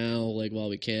release it now, like while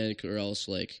we can, or else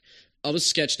like I was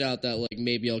sketched out that like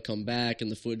maybe I'll come back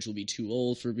and the footage will be too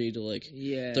old for me to like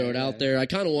throw it out there. I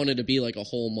kind of wanted to be like a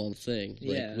whole month thing,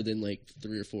 like within like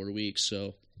 3 or 4 weeks.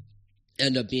 So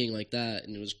end up being like that,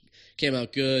 and it came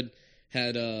out good.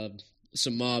 Had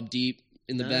some Mobb Deep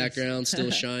in the background, still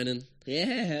shining.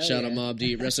 Shout out Mobb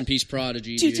Deep. Rest in peace,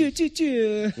 Prodigy.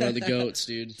 Dude. One of the goats,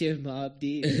 dude. Dude, Mobb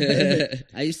Deep.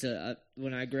 I used to,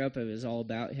 when I grew up, it was all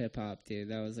about hip hop, dude.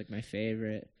 That was like my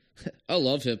favorite. I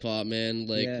love hip hop, man.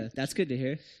 Like, yeah, that's good to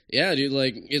hear. Yeah, dude.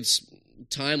 Like, it's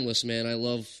timeless, man. I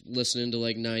love listening to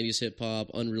like 90s hip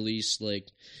hop, unreleased, like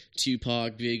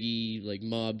Tupac, Biggie, like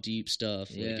Mobb Deep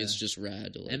stuff. Like, it's just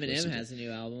rad. To, like, Eminem has a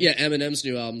new album. Yeah, Eminem's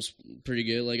new album's pretty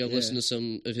good. Like, I've listened to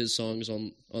some of his songs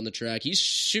on the track. He's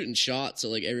shooting shots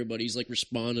at like everybody. He's like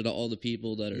responding to all the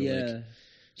people that are like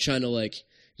trying to like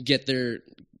get their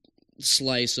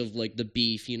slice of like the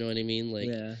beef. You know what I mean?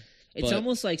 Like, it's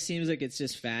almost like seems like it's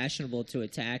just fashionable to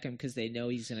attack him because they know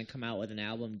he's going to come out with an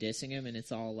album dissing him, and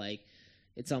it's all like,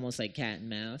 it's almost like cat and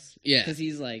mouse. Yeah, because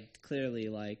he's like clearly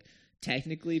like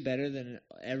technically better than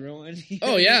everyone.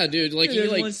 Oh yeah, dude! Like there's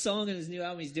like one song in his new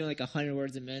album, he's doing like 100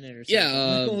 words a minute or something.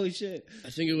 Yeah, like, holy shit! I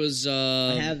think it was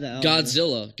I have that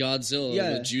album.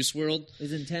 Godzilla with Juice WRLD.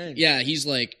 It's intense. Yeah, he's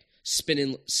like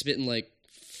spitting like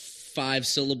 5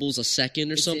 syllables a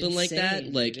second or something like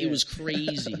that. Like it was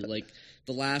crazy. Like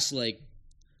the last like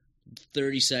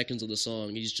 30 seconds of the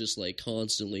song, he's just like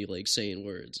constantly like saying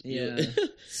words. Yeah,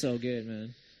 so good,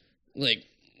 man. Like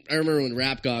I remember when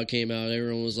Rap God came out,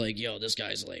 everyone was like, "Yo, this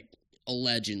guy's like a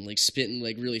legend, like spitting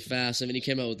like really fast." I mean, he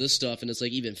came out with this stuff, and it's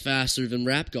like even faster than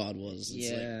Rap God was.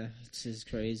 It's just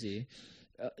crazy.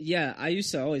 I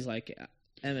used to always like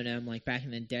Eminem, like back in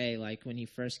the day, like when he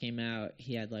first came out,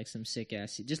 he had like some sick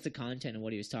ass. Just the content of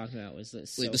what he was talking about was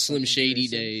so like the Slim Shady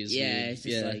gruesome. days. Yeah, it's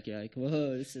just like you're like,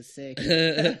 whoa, this is sick.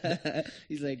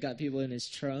 He's like got people in his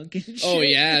trunk. And shit. Oh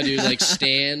yeah, dude, like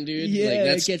Stan, dude. Yeah,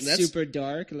 like, it gets super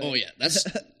dark. Like, oh yeah,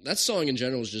 that song in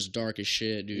general is just dark as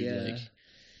shit, dude. Yeah. Like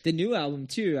The new album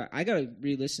too, I gotta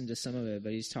re-listen to some of it,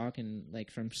 but he's talking like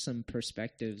from some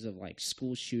perspectives of like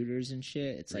school shooters and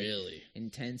shit. It's like Really?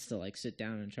 intense to like sit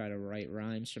down and try to write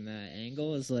rhymes from that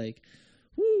angle. It's like,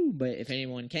 woo! But if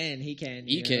anyone can, he can.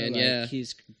 He can, like, yeah.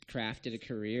 He's crafted a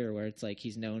career where it's like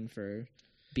he's known for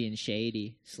being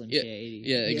shady, Slim Yeah, Shady.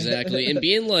 yeah, exactly. And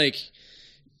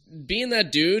being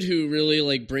that dude who really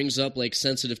like brings up like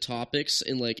sensitive topics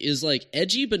and like is like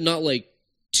edgy, but not like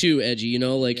too edgy. You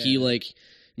know, like he Yeah. like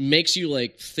makes you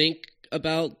like think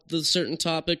about the certain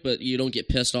topic, but you don't get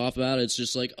pissed off about it. It's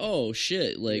just like, oh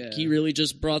shit, like Yeah. he really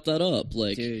just brought that up.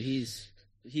 Like, Dude,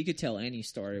 he could tell any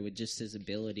story with just his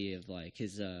ability of like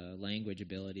his language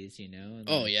abilities, you know. And,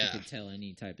 Oh, like, yeah. he could tell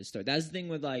any type of story. That's the thing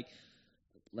with like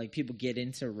people get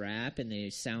into rap and they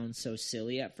sound so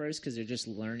silly at first because they're just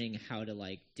learning how to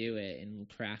like do it and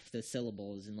craft the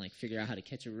syllables and like figure out how to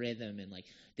catch a rhythm, and like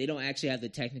they don't actually have the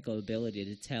technical ability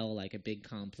to tell like a big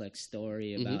complex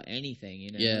story about anything,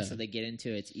 you know. Yeah. So they get into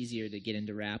it. It's easier to get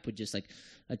into rap with just like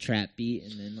a trap beat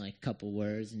and then like a couple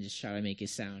words and just try to make it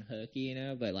sound hooky, you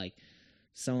know. But like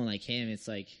someone like him, it's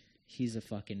like he's a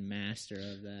fucking master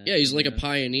of that. yeah, he's like you a know?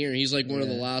 pioneer. He's like one of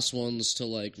the Yeah. last ones to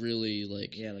like really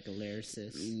like like a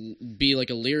lyricist. be like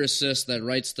a lyricist that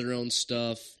writes their own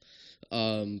stuff,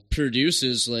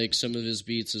 produces like some of his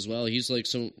beats as well. He's like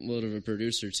somewhat of a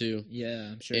producer too,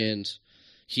 Yeah, I'm sure. and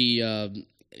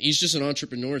he's just an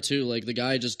entrepreneur too. Like the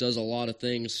guy just does a lot of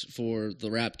things for the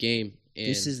rap game. And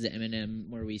This is the Eminem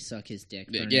where we suck his dick.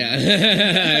 for an hour.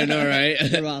 yeah, I know, right?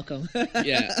 You're welcome.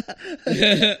 Yeah.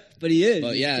 But he is.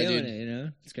 But He's yeah, killing dude. it, you know?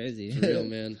 It's crazy. For real,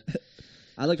 man.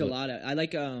 I like I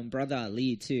like Brother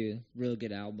Ali too. Real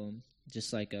good album.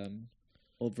 Just like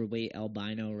overweight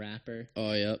albino rapper.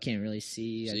 Oh yeah, Can't really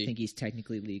see. I See? think he's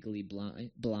technically legally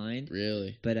blind.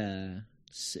 really. But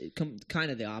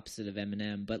kind of the opposite of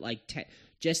Eminem, but like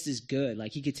just as good.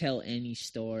 Like he could tell any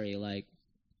story, like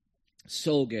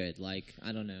so good. Like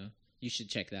I don't know, you should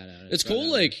check that out. It's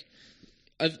cool. Like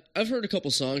I've heard a couple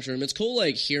songs from him. It's cool,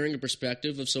 like hearing a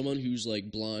perspective of someone who's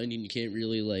like blind and you can't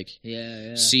really like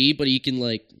yeah. see, but he can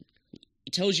like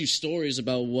he tells you stories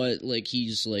about what like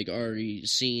he's like already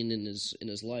seen in his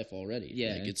life already.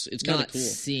 Yeah, like, it's kind of not cool.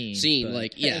 Seen, but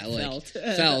like yeah, like felt.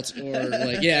 felt or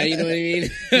like yeah, you know what I mean.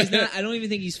 He's not. I don't even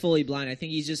think he's fully blind. I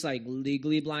think he's just like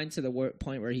legally blind to the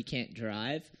point where he can't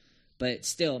drive. But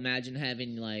still, imagine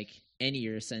having like any of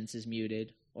your senses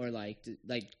muted, or like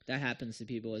that happens to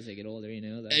people as they get older. You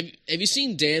know. Have you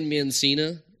seen Dan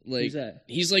Mancina? Like Who's that?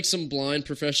 He's like some blind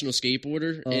professional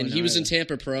skateboarder, Oh, and he no, was I in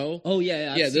Tampa Pro. Oh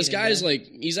yeah, I've yeah, this seen him, guy's man. like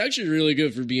he's actually really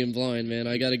good for being blind, man.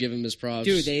 I got to give him his props.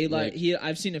 Dude, they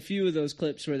I've seen a few of those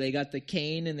clips where they got the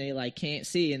cane and they like can't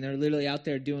see, and they're literally out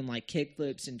there doing like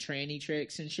kickflips and tranny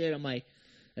tricks and shit. I'm like,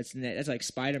 that's like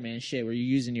Spider-Man shit where you're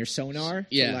using your sonar.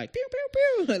 Yeah. To, like pew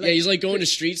pew pew. Like, yeah, he's like going to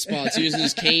street spots using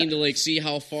his cane to like see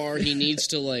how far he needs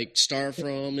to like start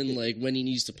from and like when he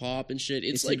needs to pop and shit.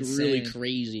 It's like really insane.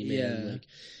 crazy, man. Yeah.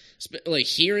 Like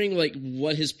hearing like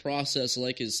what his process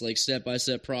like is like step by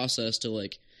step process to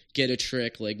like get a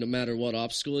trick like no matter what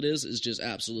obstacle it is just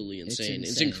absolutely insane.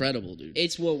 It's incredible, dude.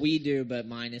 It's what we do, but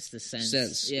minus the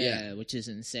sense. Yeah. Which is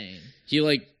insane. He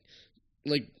like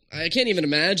I can't even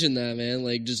imagine that, man.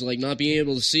 Like just like not being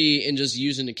able to see and just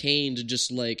using a cane to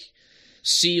just like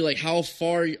see like how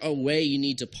far away you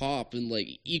need to pop, and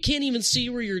like you can't even see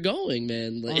where you're going,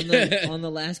 man. Like On the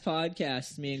last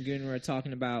podcast, me and Goon were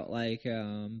talking about like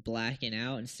blacking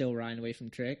out and still riding away from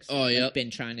tricks. Oh, Like, yep.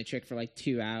 been trying to trick for like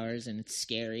 2 hours and it's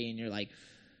scary, and you're like,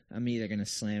 I'm either gonna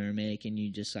slam or make, and you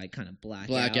just like kind of black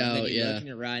out. And then you look and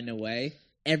you're riding away.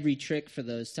 Every trick for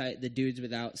those the dudes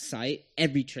without sight,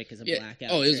 every trick is a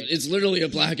blackout. Oh, trick. it's literally a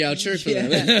blackout trick for Yeah,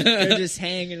 them. they're just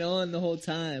hanging on the whole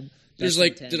time. There's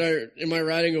That's like, intense. am I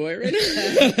riding away right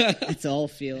now? It's all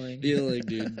feeling. Feeling,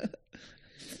 dude.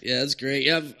 Yeah, that's great.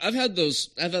 Yeah, I've had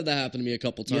that happen to me a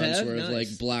couple You times have? where I've Nice.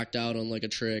 like blacked out on like a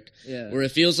trick. Yeah. Where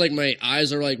it feels like my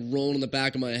eyes are like rolling in the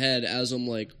back of my head as I'm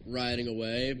like riding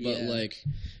away, but Yeah. like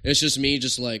it's just me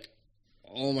just like,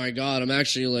 oh my god, I'm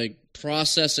actually like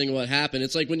processing what happened.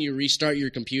 It's like when you restart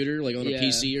your computer like on a Yeah.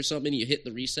 PC or something, you hit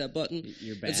the reset button.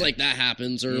 You're back. It's like that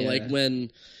happens, or Yeah. like when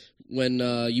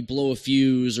you blow a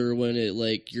fuse, or when it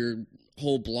like your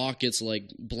whole block gets like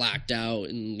blacked out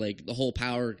and like the whole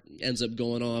power ends up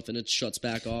going off and it shuts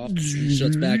back off,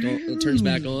 shuts back on, it turns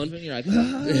back on. You're like,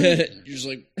 You're just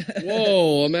like,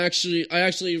 whoa! I'm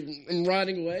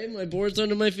riding away. My board's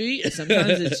under my feet.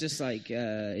 sometimes it's just like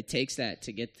it takes that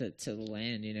to get to the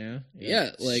land, you know? Yeah,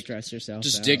 like, stress yourself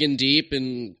just out. digging deep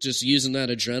and just using that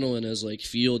adrenaline as like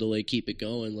fuel to like keep it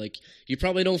going. Like you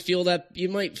probably don't feel that. You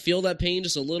might feel that pain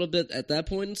just a little bit at that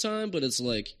point in time, but it's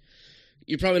like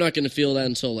you're probably not going to feel that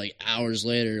until like hours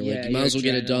later. Like Yeah, you might your as well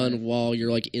get it done adrenaline. while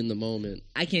you're like in the moment.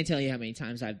 I can't tell you how many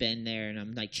times I've been there and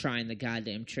I'm like trying the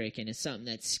goddamn trick and it's something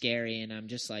that's scary and I'm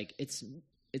just like it's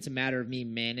a matter of me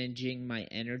managing my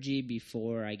energy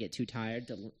before I get too tired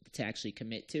to actually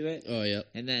commit to it. Oh yeah.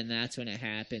 And then that's when it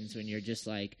happens, when you're just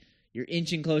like, you're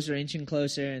inching closer,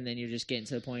 and then you're just getting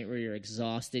to the point where you're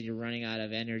exhausted, you're running out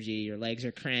of energy, your legs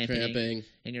are cramping.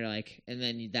 And you're like, and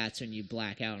then that's when you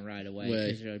black out right away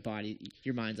because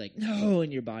your mind's like, no,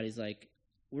 and your body's like,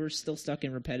 we're still stuck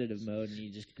in repetitive mode, and you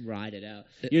just ride it out.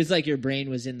 It's like your brain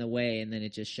was in the way, and then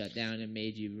it just shut down and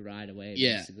made you ride away,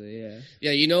 basically.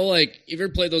 Yeah, you know, like, you ever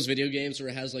played those video games where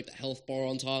it has, like, the health bar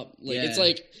on top? Like, Yeah. it's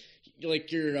like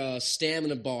your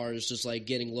stamina bar is just, like,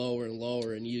 getting lower and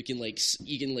lower, and you can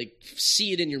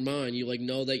see it in your mind. You, like,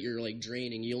 know that you're, like,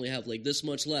 draining. You only have, like, this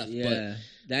much left. Yeah. But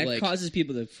that like, causes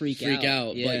people to freak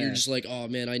out. But you're just like, oh,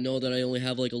 man, I know that I only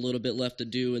have, like, a little bit left to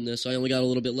do in this. I only got a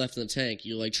little bit left in the tank.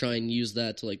 You, like, try and use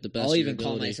that to, like, the best I'll of your even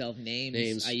call ability. myself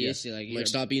names. I used to, like,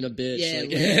 stop being a bitch.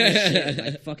 Yeah, like,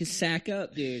 like fucking sack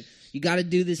up, dude. You got to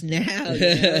do this now. You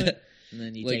know? And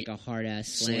then you Like, take a hard ass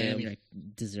slam. You're like,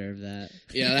 deserve that.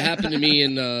 Yeah, that happened to me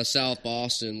in South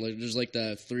Boston. Like, there's like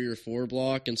that 3 or 4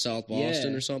 block in South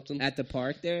Boston or something. At the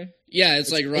park there. Yeah, it's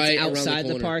like right it's outside around the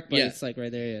corner. park, but yeah. it's like right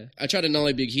there. Yeah. I tried to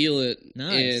nollie big heel it,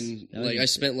 Nice. and That was like I good.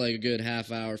 spent like a good half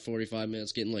hour, 45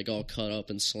 minutes getting like all cut up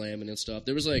and slamming and stuff.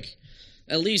 There was like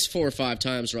at least 4 or 5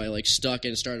 times where I like stuck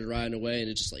and started riding away, and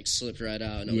it just like slipped right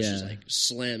out, and I was just like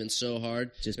slamming so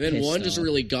hard. Just and then pissed one just off.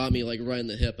 really got me like right in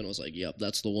the hip, and I was like, "Yep,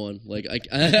 that's the one." Like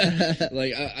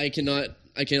I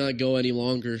cannot go any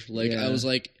longer. Like Yeah. I was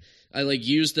like I like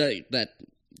used that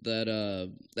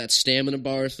stamina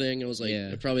bar thing. I was like,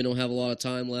 Yeah. I probably don't have a lot of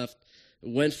time left.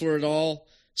 Went for it all,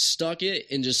 stuck it,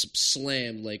 and just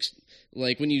slammed.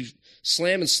 Like when you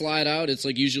slam and slide out, it's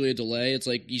like usually a delay. It's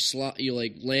like you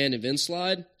like land and then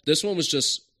slide. This one was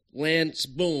just land,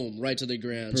 boom, right to the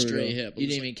ground, Brutal. straight hip. You I'm didn't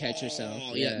just even catch yourself.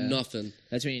 Oh yeah, nothing.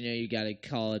 That's when you know you got to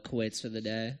call it quits for the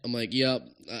day. I'm like, yep.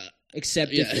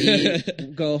 Accept Yeah.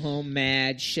 defeat, go home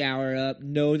mad, shower up,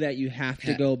 know that you have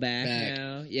to go back back.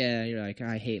 now. Yeah, you're like,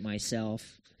 I hate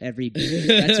myself. Every beat.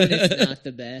 That's when it's not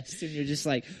the best. And you're just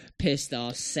like pissed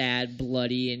off, sad,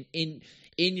 bloody, and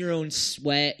in your own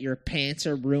sweat. Your pants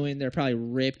are ruined. They're probably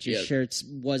ripped. Your Yeah. shirts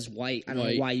was white. I don't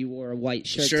White. know why you wore a white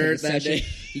shirt to Shirt the that session. day.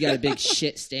 You got a big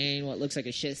shit stain. What looks like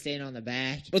a shit stain on the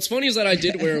back. What's funny is that I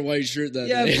did wear a white shirt that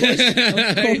Yeah,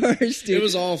 day. of course, dude. It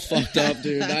was all fucked up,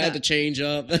 dude. I had to change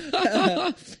up.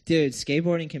 Dude,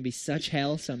 skateboarding can be such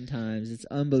hell sometimes. It's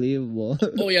unbelievable.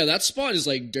 Oh yeah, that spot is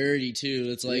like dirty too.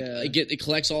 It's like Yeah. it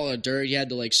collects all the dirt. You had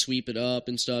to like sweep it up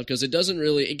and stuff because it doesn't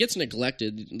really. It gets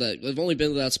neglected. I've only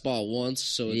been to that spot once,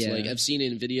 so it's Yeah. like I've seen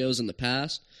it in videos in the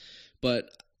past, but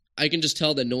I can just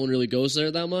tell that no one really goes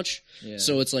there that much. Yeah.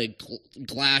 So it's like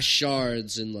glass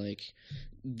shards and like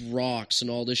rocks and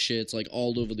all this shit. It's like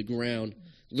all over the ground.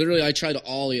 Literally, I tried to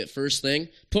ollie it first thing,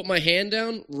 put my hand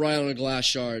down right on a glass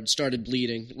shard, started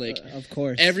bleeding. Like Of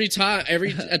course. every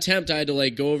attempt, I had to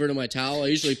like go over to my towel. I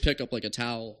usually pick up like a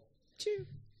towel.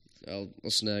 I'll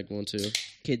snag one too.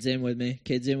 Kids in with me.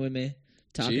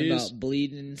 Talking Jeez. about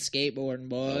bleeding and skateboarding,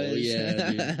 boys. Oh,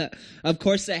 yeah, dude. Of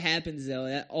course that happens, though.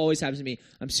 That always happens to me.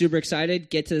 I'm super excited.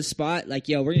 Get to the spot. Like,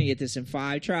 yo, we're going to get this in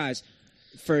 5 tries.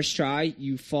 First try,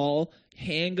 you fall.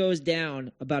 Hand goes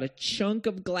down. About a chunk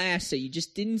of glass that you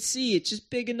just didn't see. It's just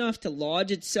big enough to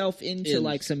lodge itself into,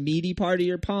 like, some meaty part of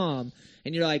your palm.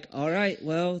 And you're like, all right,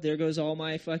 well, there goes all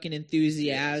my fucking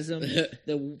enthusiasm.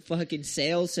 The fucking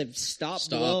sails have stopped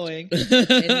blowing.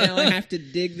 And now I have to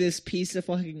dig this piece of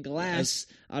fucking glass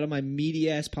out of my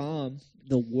meaty-ass palm.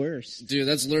 The worst. Dude,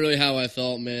 that's literally how I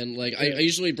felt, man. Like, I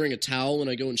usually bring a towel when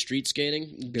I go in street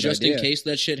skating, just in case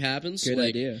that shit happens. Good like,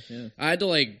 idea, yeah. I had to,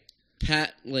 like,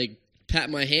 pat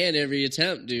my hand every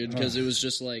attempt, dude, because it was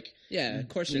just, like... Yeah, of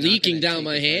course. You're leaking not gonna down take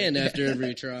my it hand right. after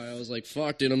every try. I was like,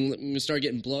 "Fuck, dude! I'm gonna start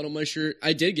getting blood on my shirt."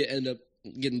 I did end up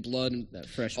getting blood and That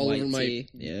fresh all white over my tee.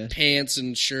 Yeah. pants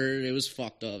and shirt. It was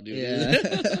fucked up, dude. Yeah.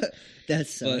 That But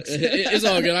sucks. it's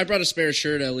all good. I brought a spare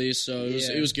shirt at least, so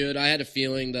Yeah. it was good. I had a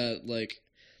feeling that like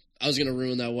I was gonna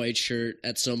ruin that white shirt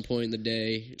at some point in the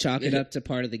day. Chalk it up to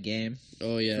part of the game.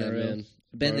 Oh yeah, For real. man.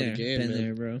 Been Part there. of the game, Been man.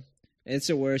 there, bro. It's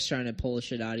the worst trying to pull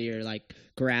shit out of your, like,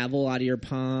 gravel out of your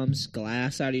palms,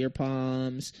 glass out of your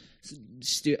palms.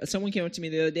 Someone came up to me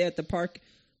the other day at the park.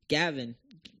 Gavin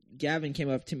came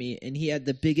up to me, and he had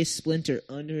the biggest splinter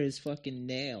under his fucking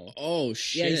nail. Oh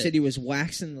shit! Yeah, he said he was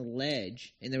waxing the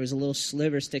ledge, and there was a little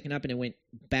sliver sticking up, and it went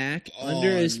back under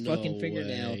Oh, his no fucking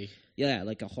fingernail. way. Yeah,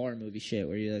 like a horror movie shit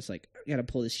where you're just like, you gotta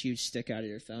pull this huge stick out of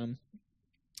your thumb.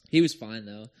 He was fine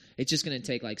though. It's just gonna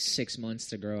take like 6 months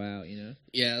to grow out, you know?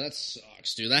 Yeah, that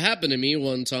sucks, dude. That happened to me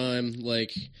one time.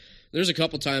 Like, there's a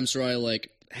couple times where I like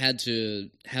had to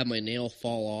have my nail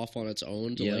fall off on its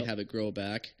own to like have it grow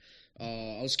back.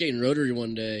 I was skating Rotary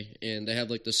one day, and they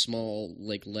have like this small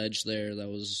like ledge there that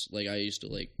was like I used to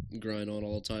like grind on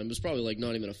all the time. It was probably like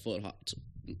not even a foot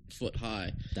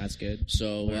high. That's good.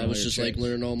 So Learn I all was your just tricks. like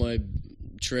learning all my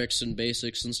tricks and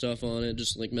basics and stuff on it,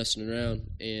 just like messing around.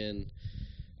 And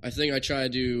I think I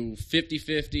tried to do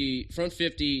 50-50, front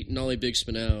 50, nollie big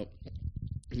spin out,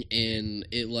 and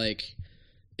it like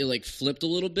flipped a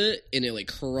little bit, and it like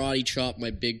karate chopped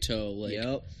my big toe,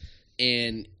 like,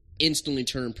 and instantly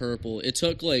turned purple. It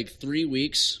took like 3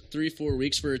 4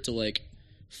 weeks for it to like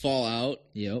fall out.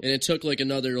 Yep. And it took like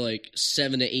another like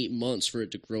 7 to 8 months for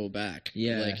it to grow back.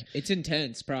 Yeah. Like, it's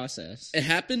intense process. it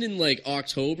happened in like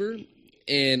October,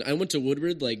 and I went to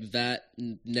Woodward like that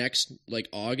next like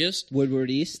August.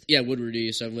 Woodward East? Yeah, Woodward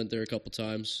East. I went there a couple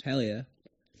times. Hell yeah.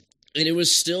 And it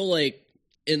was still like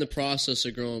in the process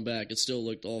of growing back. It still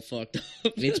looked all fucked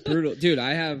up. It's brutal. Dude,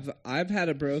 I've had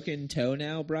a broken toe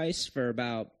now, Bryce, for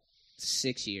about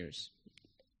 6 years.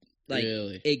 Like,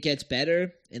 Really? it gets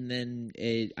better, and then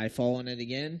I fall on it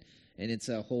again, and it's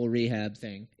a whole rehab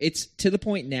thing. It's to the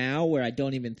point now where I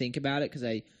don't even think about it because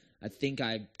I think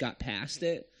I got past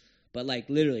it. But, like,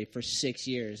 literally for 6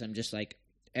 years, I'm just like,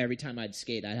 every time I'd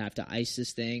skate, I'd have to ice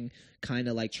this thing, kind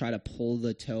of like try to pull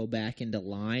the toe back into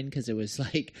line because it was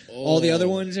like all the other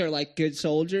ones are like good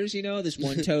soldiers, you know? This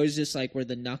one toe is just like where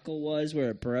the knuckle was,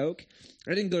 where it broke.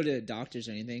 I didn't go to the doctors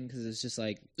or anything because it's just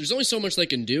like... There's only so much they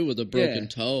can do with a broken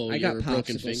toe. I got or a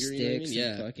broken popsicle finger. sticks. You know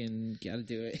what I mean? And fucking gotta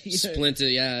do it. Splint it,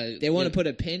 yeah. They want to put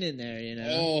a pin in there, you know?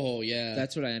 Oh, yeah.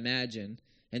 That's what I imagine.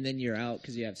 And then you're out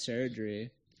because you have surgery.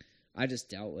 I just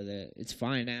dealt with it. It's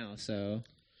fine now, so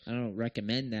I don't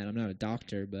recommend that. I'm not a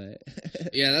doctor, but...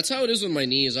 Yeah, that's how it is with my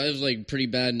knees. I have, like, pretty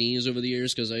bad knees over the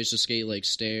years because I used to skate, like,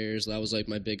 stairs. That was, like,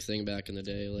 my big thing back in the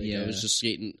day. Like, I was just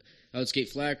skating... I would skate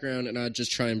flat ground, and I'd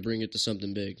just try and bring it to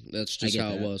something big. That's just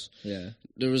how it was. Yeah.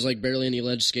 There was, like, barely any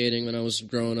ledge skating when I was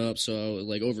growing up, so,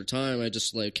 like, over time, I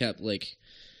just, like, kept, like...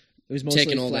 It was mostly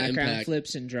taking all flat the ground impact.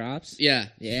 flips and drops. Yeah.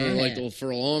 Yeah.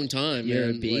 For a long time, You're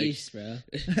man. a beast, bro.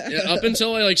 Yeah, up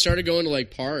until I, like, started going to,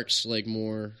 like, parks, like,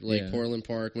 more. Like, Yeah. Portland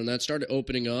Park. When that started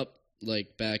opening up,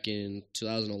 like, back in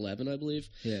 2011, I believe.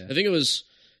 Yeah. I think it was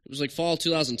like fall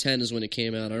 2010 is when it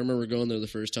came out. I remember going there the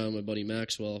first time with my buddy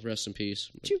Maxwell. Rest in peace.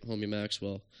 Homie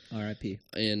Maxwell. R.I.P.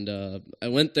 And I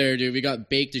went there, dude. We got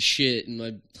baked as shit in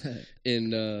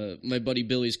my buddy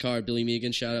Billy's car. Billy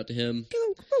Megan, shout out to him.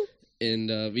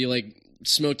 And we, like,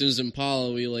 smoked in his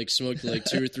Impala. We, like, smoked, like,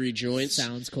 2 or 3 joints.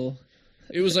 Sounds cool.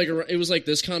 It was like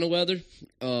this kind of weather,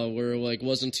 where, like,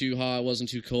 wasn't too hot, wasn't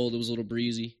too cold. It was a little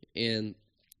breezy. And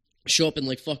show up in,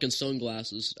 like, fucking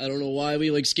sunglasses. I don't know why we,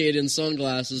 like, skated in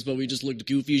sunglasses, but we just looked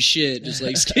goofy as shit, just,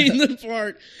 like, skating the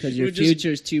park. Because your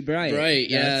future's too bright. Right,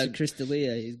 yeah. That's Chris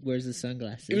D'Elia. He wears the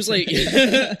sunglasses. It was like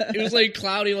it was like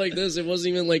cloudy like this. It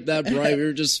wasn't even like that bright. We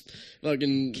were just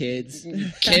fucking kids,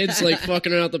 like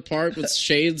fucking around the park with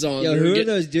shades on. Yo, who are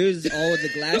those dudes all with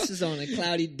the glasses on a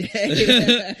cloudy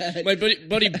day? My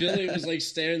buddy Billy was like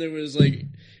standing there with his like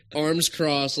arms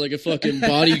crossed like a fucking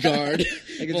bodyguard.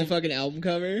 Like it's a fucking album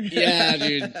cover. Yeah,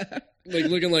 dude. Like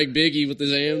looking like Biggie with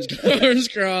his arms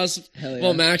crossed. Hell yeah.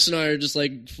 While Max and I are just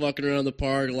like fucking around the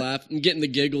park, laughing, getting the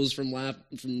giggles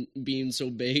from being so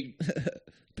big.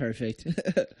 Perfect.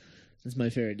 That's my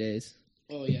favorite days.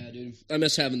 Oh yeah, dude. I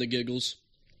miss having the giggles.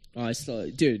 Oh, I still,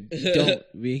 dude. Don't.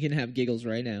 We can have giggles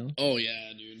right now. Oh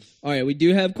yeah, dude. All right, we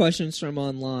do have questions from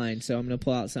online, so I'm gonna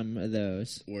pull out some of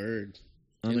those. Word.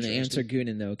 I'm gonna answer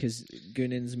Goonan though, because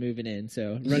Goonan's moving in.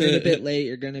 So running a bit late.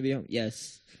 You're gonna be home.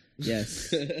 Yes.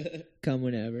 Come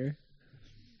whenever.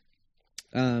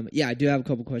 Yeah, I do have a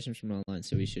couple questions from online,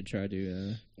 so we should try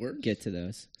to get to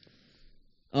those.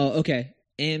 Oh, okay.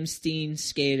 Amstein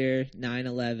Skater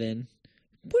 911.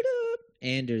 What up?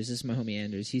 Anders, this is my homie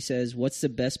Anders. He says, "What's the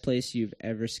best place you've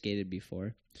ever skated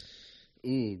before?"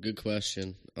 Ooh, good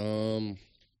question.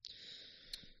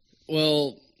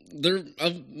 Well,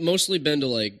 I've mostly been to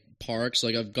like parks.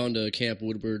 Like I've gone to Camp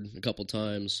Woodward a couple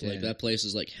times. Like that place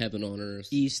is like heaven on earth.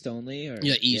 East only, or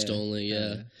East only.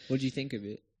 Yeah. What'd you think of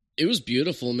it? It was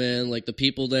beautiful, man. Like the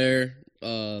people there,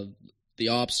 the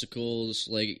obstacles,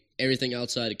 like everything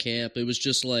outside of camp. It was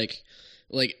just like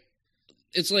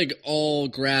it's like all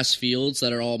grass fields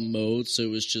that are all mowed. So it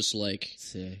was just like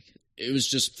sick. It was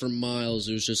just for miles.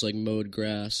 It was just like mowed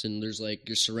grass, and there's like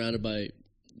you're surrounded by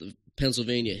the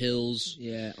Pennsylvania hills.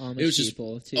 Yeah, Amish It was just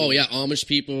people too. Oh yeah, Amish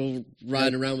people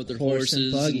riding around with their horse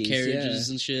and horses buggies, and carriages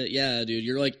yeah. and shit. Yeah, dude,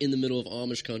 you're like in the middle of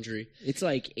Amish country. It's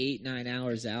like 8-9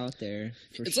 hours out there.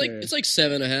 It's like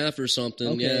 7.5 or something.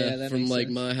 Okay, yeah, that from makes like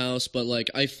sense. my house, but like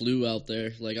I flew out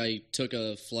there. Like I took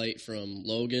a flight from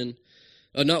Logan.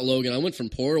 Not Logan. I went from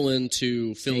Portland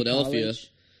to Philadelphia. College?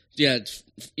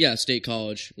 Yeah, State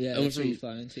College. Yeah, I went that's where from you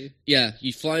fly into. Yeah,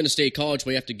 you fly into State College,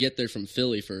 but you have to get there from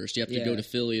Philly first. You have to Yeah. go to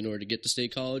Philly in order to get to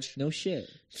State College. No shit.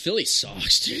 Philly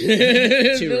sucks, dude.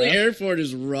 Philly rough? Airport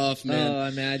is rough, man. Oh, I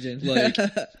imagine. Like,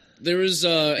 there was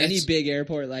Any it's- big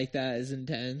airport like that is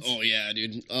intense. Oh yeah,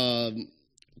 dude.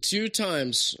 2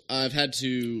 times I've had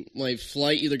to. My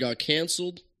flight either got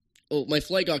canceled. Oh, my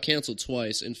flight got canceled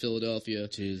twice in Philadelphia.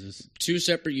 Jesus. 2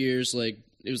 separate years. Like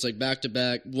it was like back to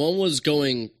back. One was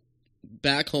going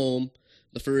back home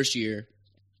the first year.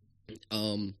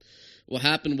 What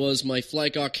happened was my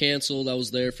flight got canceled. I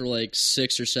was there for like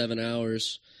 6 or 7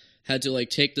 hours. Had to like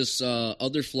take this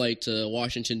other flight to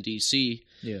Washington D.C.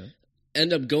 Yeah.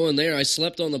 End up going there. I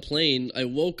slept on the plane. I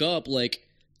woke up like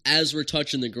as we're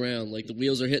touching the ground. Like the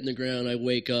wheels are hitting the ground. I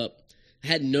wake up. I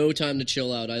had no time to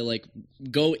chill out. I like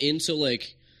go into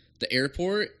like the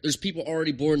airport. There's people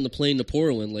already boarding the plane to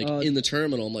Portland, like in the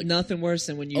terminal. I'm like, Nothing worse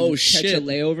than when you Oh, catch shit. a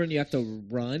layover and you have to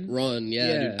run. run, yeah.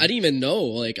 Yeah. Dude. I didn't even know.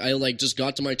 Like I like just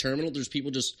got to my terminal. There's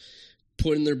people just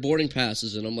putting their boarding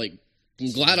passes in. I'm like,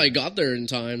 I'm glad I got there in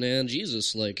time, man.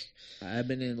 Jesus, like. I've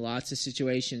been in lots of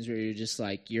situations where you're just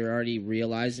like, you're already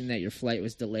realizing that your flight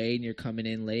was delayed and you're coming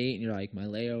in late and you're like, my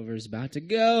layover is about to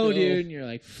go, No. dude. And you're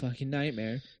like, fucking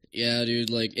nightmare. Yeah,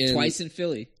 dude. Like Twice in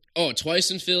Philly. Oh,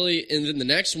 twice in Philly, and then the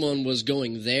next one was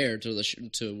going there to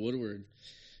to Woodward,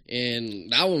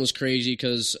 and that one was crazy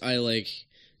because I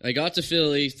got to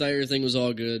Philly, thought everything was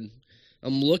all good.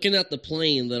 I'm looking at the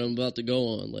plane that I'm about to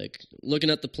go on, like looking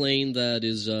at the plane that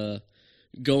is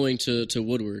going to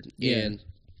Woodward, Yeah. and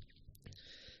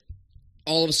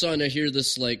all of a sudden I hear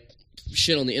this like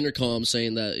shit on the intercom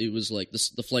saying that it was like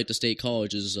the flight to State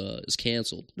College is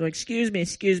canceled. Like, excuse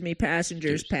me,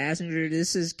 passengers,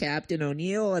 this is Captain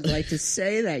O'Neill. I'd like to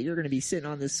say that you're going to be sitting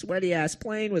on this sweaty ass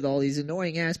plane with all these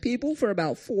annoying ass people for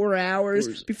about 4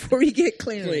 hours before you get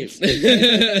clearance.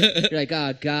 You're like,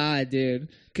 oh god, dude,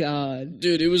 god.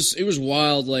 Dude, it was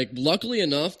wild. Like, luckily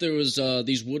enough, there was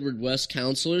these Woodward West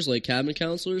counselors, like cabin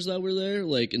counselors that were there,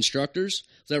 like instructors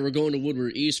that were going to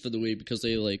Woodward East for the week because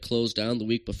they like closed down the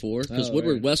week before. Because Oh,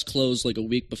 Woodward right. West closed like a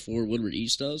week before Woodward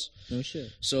East does. No shit.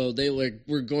 So they like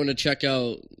were going to check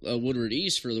out Woodward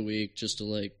East for the week just to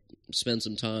like spend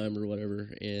some time or whatever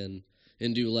and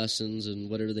do lessons and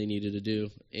whatever they needed to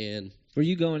do. And Were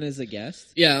you going as a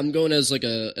guest? yeah, I'm going as like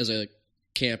a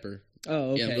camper.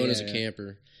 Oh, okay. Yeah, I'm going as a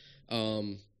camper.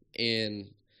 And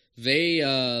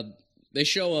they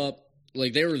show up,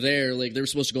 like they were there, like they were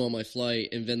supposed to go on my flight,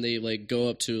 and then they like go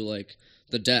up to like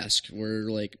the desk where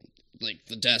like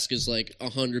the desk is like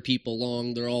 100 people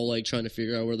long. They're all like trying to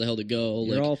figure out where the hell to go.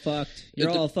 You're like, all fucked.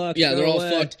 You're the- all fucked. Yeah, Go they're all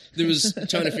away. fucked. There was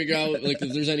trying to figure out like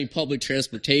if there's any public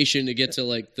transportation to get to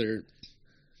like their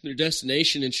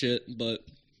destination and shit, but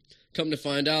come to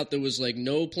find out there was like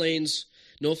no planes,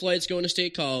 no flights going to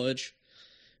State College.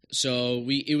 So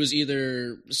it was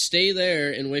either stay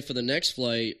there and wait for the next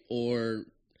flight or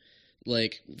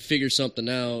like figure something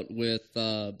out with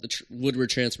the Woodward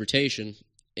Transportation.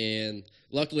 And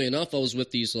luckily enough, I was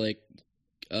with these like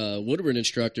Woodward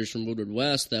instructors from Woodward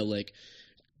West that like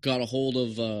got a hold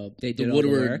of They the did all the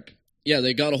Woodward. work? Yeah,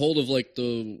 they got a hold of like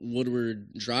the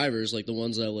Woodward drivers, like the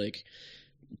ones that like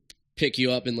pick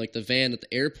you up in like the van at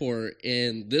the airport.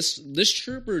 And this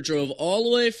trooper drove all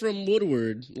the way from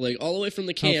Woodward, like all the way from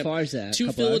the How camp far is that? to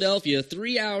Couple hours? Philadelphia,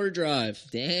 3-hour drive.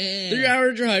 Damn.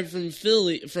 3-hour drive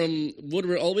from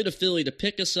Woodward all the way to Philly to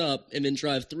pick us up and then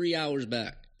drive 3 hours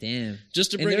back Damn.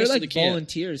 just to And bring they're us like to the camp.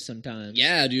 volunteers sometimes.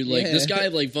 Yeah, dude. Like Yeah. this guy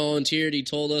like volunteered. He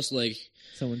told us like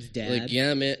Someone's dad.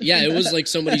 yeah, man. Yeah, it was like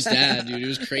somebody's dad, dude. It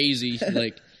was crazy.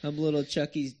 Like I'm little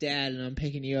Chucky's dad, and I'm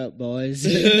picking you up, boys.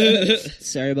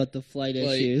 Sorry about the flight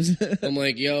Like, issues. I'm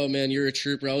like, yo, man, you're a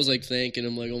trooper. I was like thanking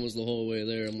him like almost the whole way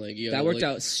there. I'm like, yo, That worked like,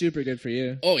 out super good for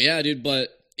you. Oh yeah, dude. But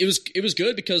it was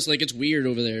good because like it's weird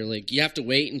over there. Like you have to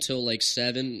wait until like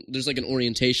 7. There's like an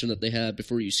orientation that they have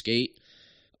before you skate.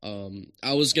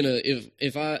 I was gonna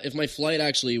if my flight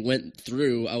actually went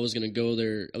through, I was gonna go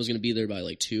there. I was gonna be there by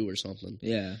like 2 or something.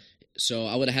 Yeah. So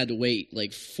I would have had to wait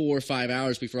like 4 or 5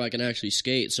 hours before I can actually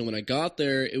skate. So when I got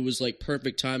there, it was like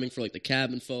perfect timing for like the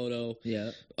cabin photo.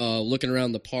 Yeah. Looking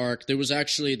around the park, there was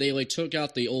actually they like took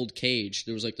out the old cage.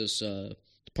 There was like this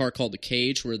park called the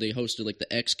Cage where they hosted like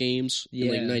the X Games in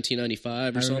like Yeah.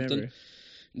 1995 or I something. remember.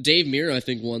 Dave Mirra, I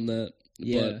think, won that.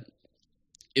 Yeah. But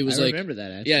it was I like remember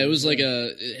that. Actually. yeah, it was like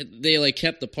they like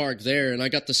kept the park there, and I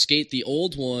got to skate the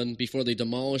old one before they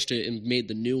demolished it and made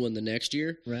the new one the next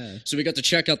year. Right. So we got to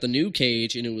check out the new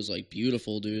cage, and it was like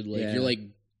beautiful, dude. Like Yeah. you're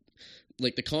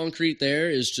like the concrete there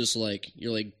is just like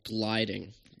you're like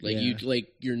gliding. Like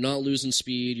you're not losing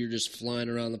speed. You're just flying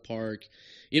around the park.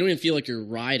 You don't even feel like you're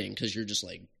riding because you're just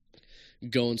like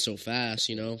going so fast,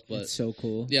 you know. But It's so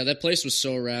cool. yeah, that place was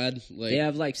so rad. Like They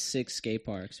have like 6 skate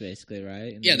parks, basically,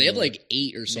 right? yeah, they have like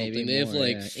 8 or something. Maybe They have more,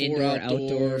 like yeah. 4 Indoor,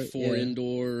 outdoor, outdoor, 4 yeah.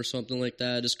 indoor, or something like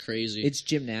that. It's crazy. It's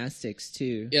gymnastics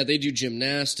too. Yeah, they do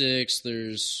gymnastics.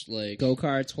 There's like Go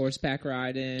karts, horseback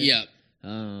riding. yeah,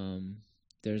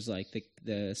 There's like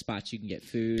the spots you can get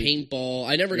food. paintball.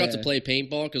 I never got to Yeah. play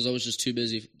paintball because I was just too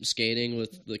busy skating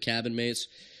with the cabin mates.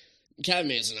 Cabin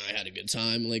mates and I had a good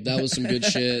time. Like that was some good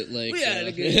shit. Like We had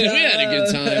a good we had a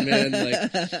good time. time, man.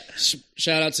 Like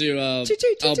shout out to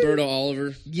Choo-choo-choo-choo. Alberto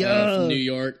Oliver Yo. from New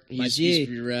York. My He's G.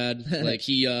 pretty rad. Like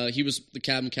he was the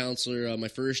cabin counselor my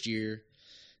first year,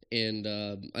 and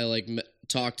I like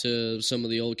talked to some of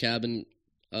the old cabin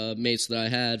mates that I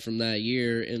had from that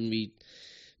year, and we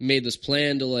made this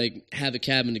plan to like have a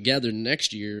cabin together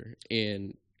next year.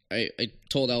 And I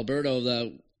told Alberto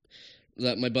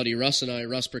that my buddy Russ and I,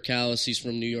 Russ Percalis, he's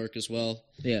from New York as well.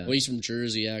 Yeah. Well, he's from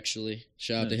Jersey, actually.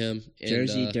 Shout out to him. And,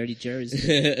 Jersey, dirty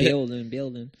Jersey.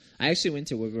 building. I actually went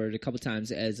to Woodward a couple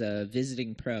times as a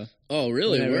visiting pro. Oh,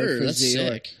 really? when I rode Word? for That's New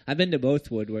York. sick. I've been to both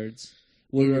Woodwards.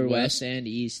 Woodward Woodward West? West and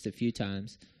East a few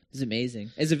times. It's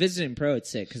amazing. As a visiting pro, it's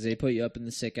sick because they put you up in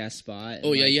the sick ass spot. and,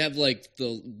 Oh yeah, like, you have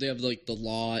they have like the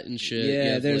lot and shit. You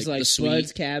Yeah, have, there's the like suite.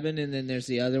 Spud's cabin, and then there's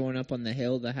the other one up on the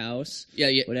hill, the house, Yeah,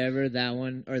 yeah, whatever that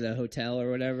one, or the hotel or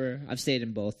whatever. I've stayed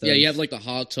in both. Those. yeah. You have like the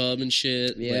hot tub and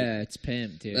shit. Like, yeah, it's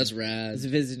pimp, dude. that's rad. As a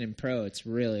visiting pro, it's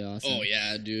really awesome. Oh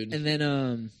yeah, dude. And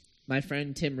then my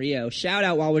friend Tim Rio, shout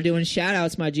out while we're doing shout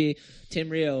outs, my G. Tim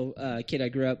Rio, kid I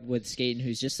grew up with skating,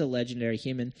 who's just a legendary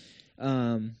human.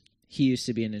 He used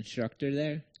to be an instructor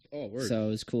there. Oh, word. So it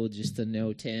was cool just to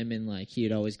know Tim, and like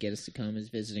he'd always get us to come as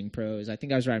visiting pros. I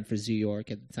think I was riding for Zoo York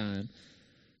at the time.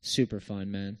 Super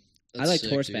fun, man. That's I liked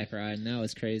sick, horseback riding. That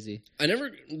was crazy.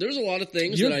 There's a lot of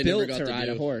things You're that I built never got to ride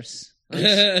do. a horse.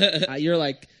 You're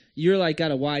like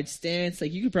got a wide stance.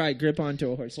 Like you could probably grip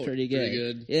onto a horse pretty good. pretty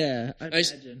good. Yeah, I I-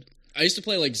 imagine. I used to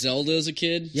play like Zelda as a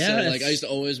kid. Yes. So like I used to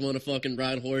always want to fucking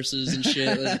ride horses and shit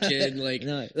as a kid. Like,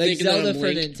 No, like thinking that Zelda I'm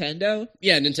for Link. Nintendo.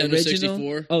 Yeah, Nintendo Original?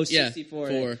 64. Oh, Yeah, 64.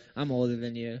 4. I'm older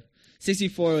than you.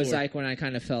 64 was 4. like when I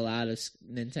kind of fell out of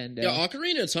Nintendo. Yeah,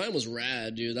 Ocarina of Time was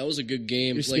rad, dude. That was a good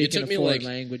game. You're Like it speaking took a me foreign like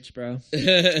language, bro.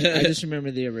 I just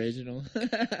remember the original.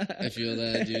 I feel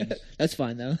that, dude. That's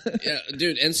fine though. Yeah,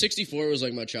 dude. N64 was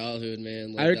like my childhood,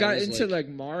 man. Like, I that got was, into like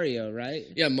Mario, right?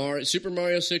 yeah, Super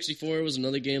Mario 64 was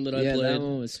another game that I Yeah, played. that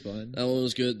one was fun. That one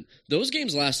was good. Those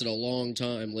games lasted a long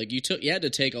time. Like you had to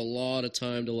take a lot of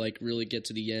time to like really get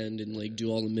to the end and like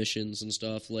do all the missions and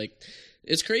stuff. Like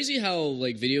it's crazy how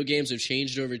like video games have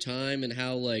changed over time and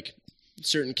how like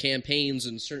certain campaigns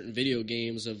and certain video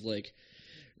games have like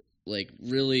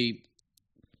really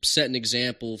set an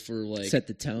example for like Set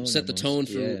the tone. set the tone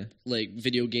almost. for yeah. like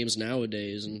video games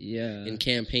nowadays and Yeah. and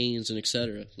campaigns and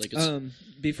etc. Like it's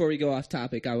Before we go off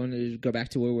topic, I wanted to go back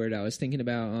to Woodward. I was thinking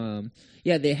about,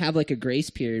 they have like a grace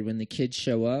period when the kids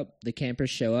show up, the campers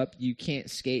show up. You can't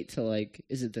skate till like,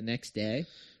 is it the next day?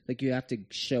 Like you have to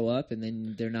show up and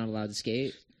then they're not allowed to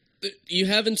skate. you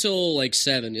have until like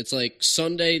 7. It's like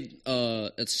Sunday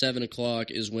at 7 o'clock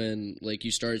is when like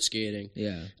you start skating.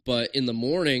 Yeah. But in the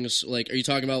mornings, like, are you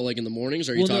talking about like in the mornings,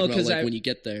 or are you Well, no, talking about 'cause like when you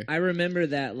get there? I remember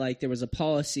that like there was a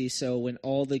policy, so when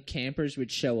all the campers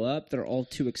would show up, they're all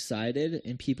too excited,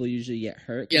 and people usually get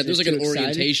hurt. 'cause Yeah, there's they're like an too excited.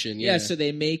 orientation. Yeah, Yeah, so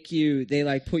they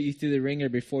like put you through the ringer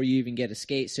before you even get a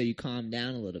skate, so you calm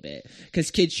down a little bit. Because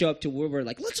kids show up to Woodward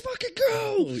like, let's fucking go.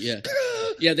 Oh, yeah.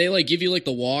 Yeah, they like give you like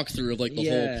the walkthrough of like the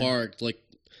Yeah. whole park, like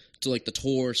to like the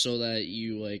tour, so that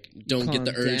you like don't get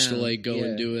the calm urge to down. like go Yeah.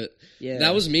 and do it. Yeah,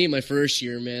 That was me my first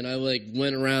year, man. I like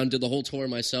went around, did the whole tour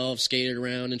myself, skated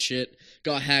around and shit.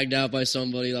 Got hagged out by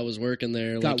somebody that was working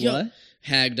there. got like, yo, what?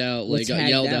 hagged out, What's like got hagged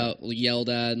yelled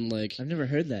at, and like I've never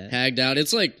heard that. hagged out.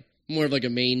 It's like more of like a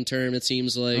main term. It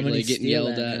seems like I'm gonna like getting steal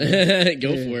yelled that at.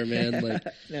 Go Yeah. for it, man. Like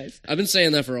Nice. I've been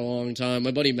saying that for a long time.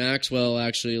 My buddy Maxwell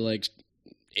actually like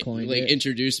Coined it.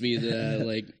 introduced me to that.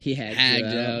 Like He hagged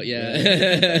you out. out.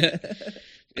 Yeah.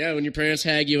 Yeah, when your parents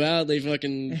hag you out, they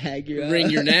fucking Hag you wring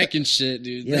out. your neck and shit,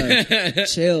 dude. Yeah.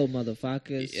 Chill,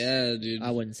 motherfuckers. Yeah, dude.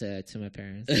 I wouldn't say that to my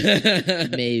parents.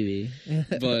 Maybe.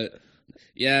 But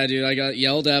yeah, dude, I got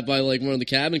yelled at by like one of the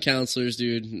cabin counselors,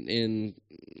 dude, and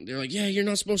they're like, "Yeah, you're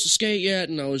not supposed to skate yet,"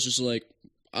 and I was just like,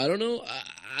 "I don't know,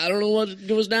 I don't know what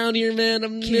goes down here, man.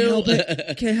 I'm Can't new. help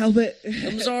it. Can't help it.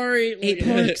 I'm sorry.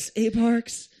 8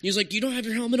 parks. He's like, you don't have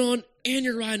your helmet on and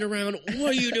you're riding around.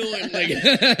 What are you doing? Like,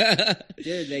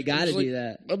 dude, they gotta do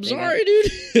that. I'm sorry,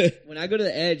 dude. When I go to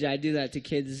the Edge, I do that to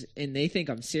kids, and they think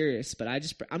I'm serious. But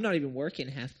I'm not even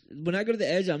working when I go to the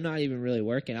Edge, I'm not even really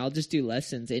working. I'll just do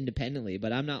lessons independently,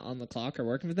 but I'm not on the clock or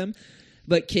working with them.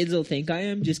 But kids will think I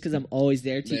am just because I'm always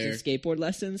there teaching skateboard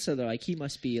lessons. So they're like, he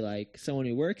must be like someone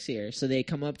who works here. So they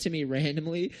come up to me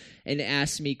randomly and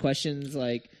ask me questions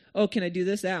like, oh, can I do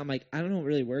this, that? I'm like, I don't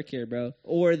really work here, bro.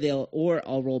 Or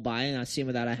I'll roll by and I'll see them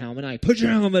without a helmet. I'm like, put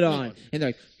your helmet on. And they're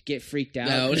like, get freaked out.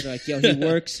 No. They're like, yo, he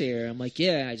works here. I'm like,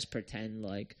 yeah. I just pretend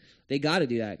like they got to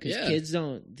do that because kids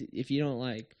don't. If you don't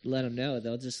like let them know,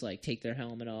 they'll just like take their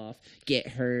helmet off, get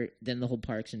hurt, then the whole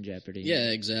park's in jeopardy. Yeah,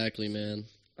 exactly, man.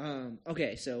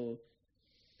 Okay, so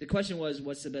the question was,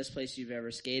 what's the best place you've ever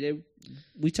skated?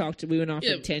 We went off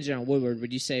a tangent on Woodward.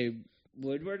 Would you say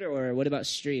Woodward, or what about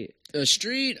street?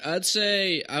 Street, I'd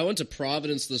say I went to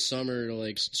Providence this summer to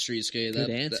like street skate. Good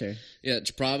answer.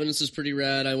 Providence is pretty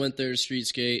rad. I went there to street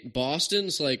skate.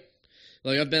 Boston's like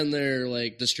I've been there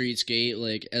like the street skate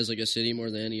like as like a city more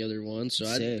than any other one. So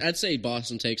I'd say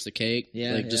Boston takes the cake.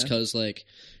 Yeah, just because like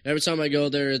every time I go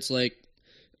there, it's like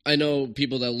I know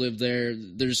people that live there.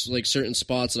 There's like certain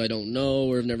spots that I don't know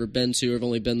or have never been to. Or I've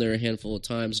only been there a handful of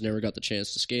times, never got the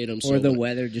chance to skate them. Or the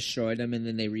weather destroyed them, and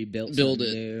then they build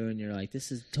it new, and you're like,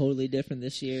 this is totally different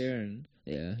this year. And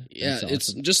awesome.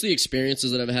 It's just the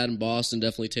experiences that I've had in Boston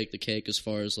definitely take the cake as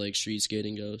far as like street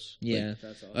skating goes. Yeah,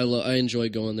 that's awesome. I enjoy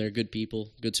going there. Good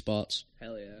people, good spots.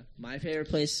 Hell yeah! My favorite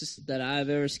place that I've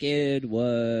ever skated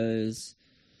was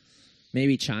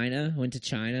maybe China. Went to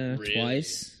China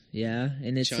twice. Yeah,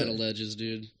 and it's China ledges,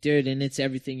 dude, and it's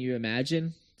everything you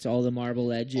imagine. It's all the marble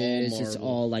ledges. It's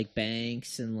all like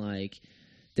banks, and like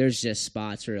there's just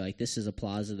spots where like this is a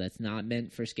plaza that's not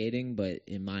meant for skating, but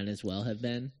it might as well have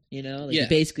been. You know, like you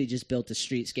basically just built a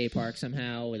street skate park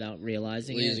somehow without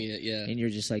realizing it. Yeah, and you're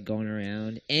just like going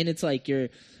around, and it's like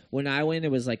when I went,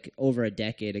 it was like over a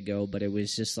decade ago, but it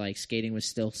was just like skating was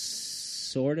still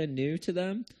sort of new to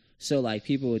them. So like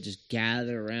people would just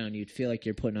gather around. You'd feel like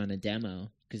you're putting on a demo.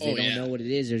 Because they don't know what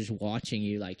it is. They're just watching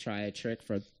you like try a trick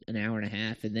for an hour and a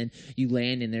half, and then you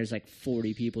land and there's like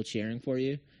 40 people cheering for you,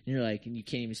 and you're like, and you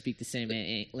can't even speak the same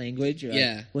language. You're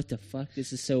like, what the fuck?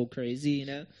 This is so crazy, you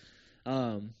know?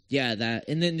 That,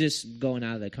 and then just going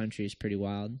out of the country is pretty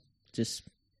wild. Just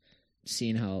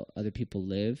seeing how other people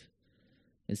live.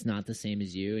 It's not the same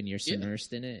as you, and you're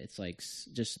submersed in it. It's like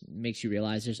just makes you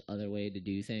realize there's other way to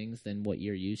do things than what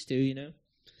you're used to, you know?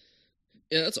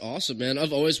 Yeah, that's awesome, man.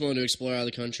 I've always wanted to explore out of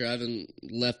the country. I haven't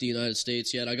left the United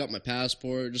States yet. I got my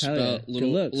passport just about a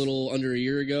little under a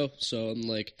year ago, so I'm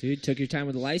like... Dude, took your time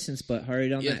with the license, but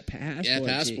hurried on that passport. Yeah,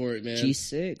 passport, man.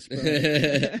 G6,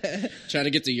 bro. Trying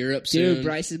to get to Europe soon. Dude,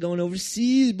 Bryce is going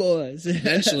overseas, boys.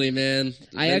 Eventually, man.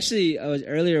 I was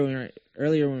earlier when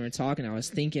we were talking, I was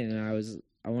thinking, and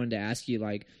I wanted to ask you,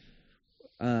 like,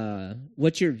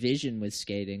 what's your vision with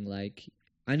skating? Like,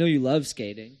 I know you love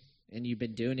skating. And you've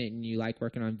been doing it, and you like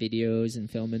working on videos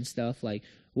and filming stuff. Like,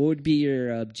 what would be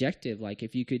your objective? Like,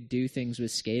 if you could do things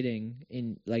with skating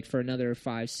in like for another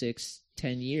 5, 6,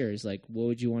 10 years, like, what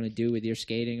would you want to do with your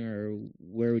skating, or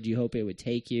where would you hope it would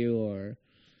take you, or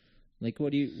like,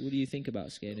 what do you think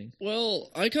about skating? Well,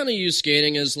 I kind of use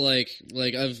skating as like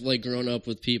I've like grown up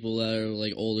with people that are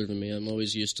like older than me. I'm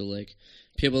always used to like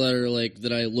people that are like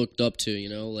that I looked up to, you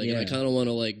know, like and I kind of want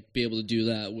to like be able to do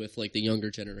that with like the younger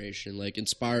generation, like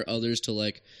inspire others to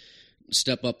like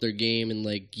step up their game and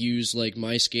like use like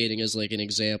my skating as like an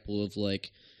example of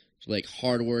like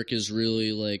hard work is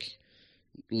really like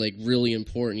really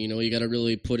important, you know. You got to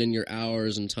really put in your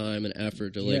hours and time and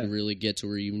effort to like really get to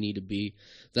where you need to be.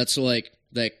 That's like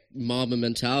that Mamba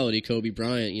mentality, Kobe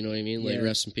Bryant, you know what I mean? Like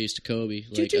rest in peace to Kobe.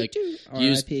 Like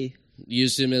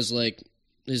used him as like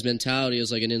his mentality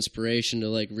as like an inspiration to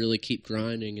like really keep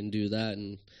grinding and do that,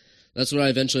 and that's what I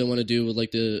eventually want to do with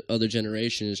like the other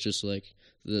generation, is just like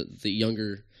the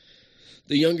younger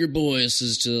boys,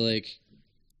 is to like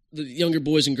the younger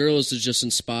boys and girls to just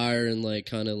inspire and like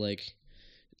kind of like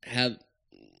have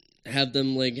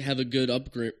them like have a good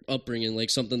upbringing,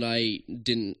 like something I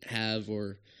didn't have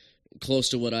or close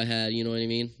to what I had, you know what I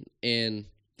mean? And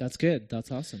that's good.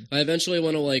 That's awesome. I eventually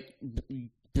want to like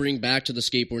bring back to the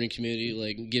skateboarding community,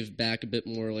 like give back a bit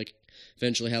more, like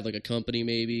eventually have like a company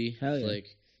maybe. Hell yeah.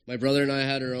 Like my brother and I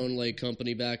had our own like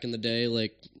company back in the day,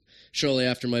 like shortly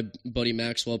after my buddy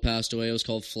Maxwell passed away. It was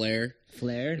called Flare.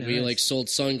 Flare. Nice. We like sold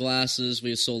sunglasses,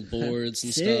 we sold boards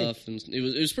and Sick. stuff, and it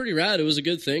was pretty rad. It was a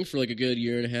good thing for like a good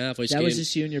year and a half. That was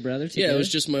just you and your brother together? Yeah, it was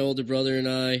just my older brother and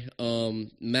I.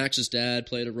 Max's dad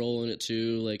played a role in it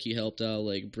too. Like he helped out,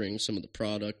 like bring some of the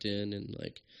product in, and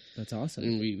like that's awesome.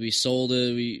 and we sold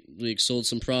it. We like sold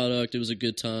some product. It was a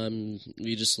good time.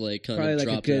 We just like kind Probably of like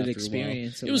dropped a it good after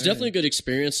experience. a while. It was definitely a good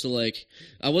experience to like.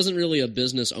 I wasn't really a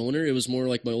business owner. It was more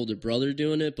like my older brother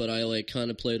doing it, but I like kind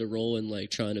of played a role in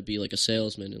like trying to be like a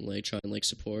salesman and like trying to like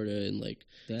support it and like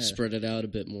spread it out a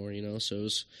bit more, you know. So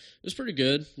it was pretty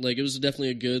good. Like it was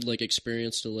definitely a good like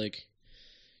experience to like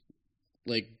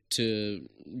to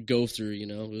go through, you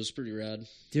know. It was pretty rad.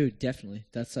 Dude, definitely.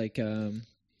 That's like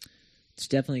it's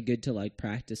definitely good to like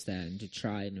practice that and to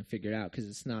try it and figure it out, because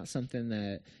it's not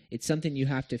something it's something you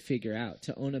have to figure out.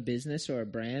 To own a business or a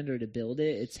brand or to build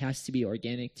it, it has to be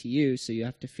organic to you, so you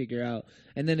have to figure out.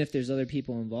 And then if there's other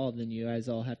people involved, then you guys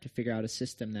all have to figure out a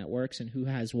system that works and who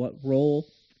has what role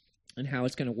and how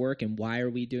it's going to work and why are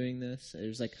we doing this.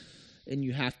 There's like, and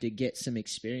you have to get some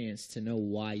experience to know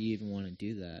why you even want to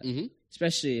do that. Mm-hmm.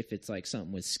 Especially if it's like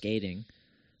something with skating.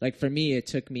 Like for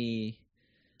me,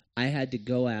 I had to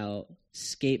go out,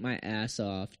 skate my ass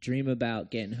off, dream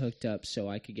about getting hooked up so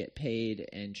I could get paid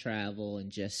and travel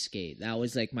and just skate. That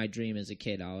was like my dream as a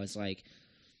kid. I was like,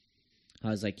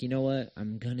 you know what?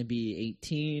 I'm going to be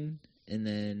 18 and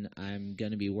then I'm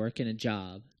going to be working a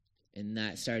job. And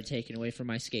that started taking away from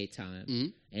my skate time. Mm-hmm.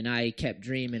 And I kept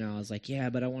dreaming. I was like, yeah,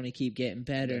 but I want to keep getting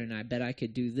better. And I bet I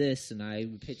could do this. And I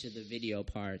would picture the video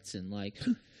parts. And, like,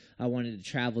 I wanted to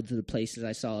travel to the places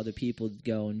I saw other people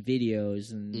go in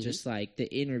videos. And just, like,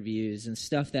 the interviews and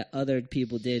stuff that other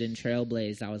people did in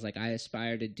Trailblaze. I was like, I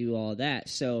aspire to do all that.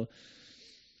 So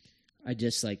I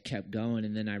just, like, kept going.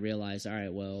 And then I realized, all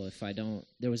right, well, if I don't...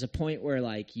 There was a point where,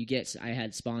 like, I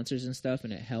had sponsors and stuff,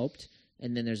 and it helped.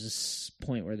 And then there's this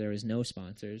point where there was no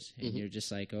sponsors, and you're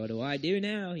just like, what do I do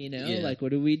now? You know, like,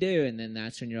 what do we do? And then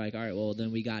that's when you're like, all right, well,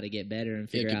 then we got to get better and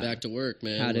figure out back to work,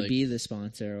 man. How to be the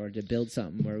sponsor or to build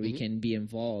something where we can be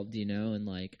involved, you know? And,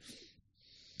 like,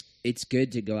 it's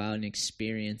good to go out and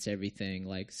experience everything.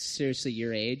 Like, seriously,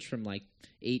 your age from, like,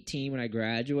 18 when I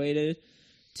graduated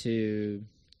to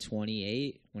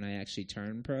 28 when I actually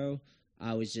turned pro,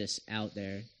 I was just out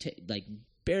there, like,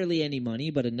 barely any money,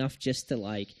 but enough just to,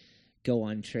 like, go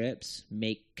on trips,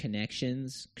 make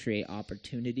connections, create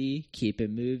opportunity, keep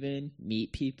it moving,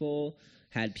 meet people,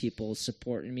 had people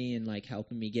supporting me and like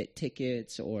helping me get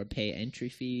tickets or pay entry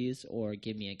fees or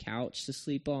give me a couch to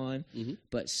sleep on,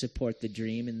 but support the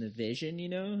dream and the vision, you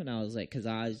know? And I was like, because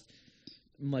I was,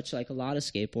 much like a lot of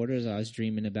skateboarders, I was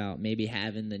dreaming about maybe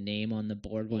having the name on the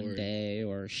board one day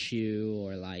or a shoe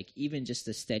or like even just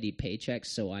a steady paycheck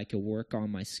so I could work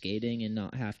on my skating and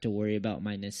not have to worry about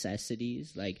my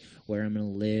necessities, like where I'm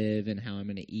going to live and how I'm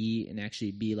going to eat and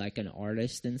actually be like an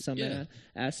artist in some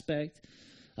aspect.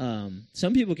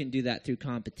 Some people can do that through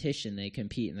competition. They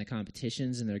compete in the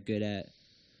competitions and they're good at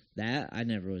that. I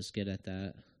never was good at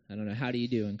that. I don't know. How do you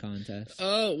do in contests?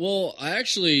 Well, I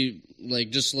actually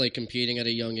just competing at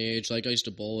a young age. Like I used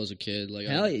to bowl as a kid. Like,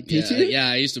 hell, did you? Yeah,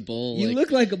 I used to bowl. You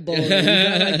look like a bowler. You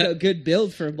got like a good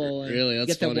build for bowling. Really,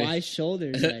 that's funny. Get the wide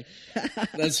shoulders. Like.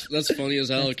 that's funny as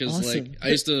hell because awesome. like I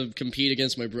used to compete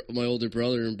against my older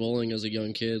brother in bowling as a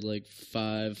young kid, like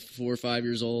 4 or 5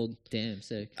 years old. Damn,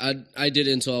 sick. I did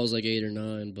it until I was like 8 or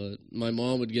 9, but my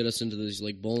mom would get us into these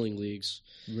like bowling leagues.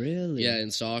 Really? Yeah,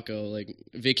 in Saco, like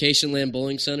Vacation Land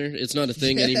Bowling Center. It's not a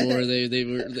thing anymore.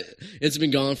 It's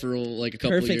been gone for like a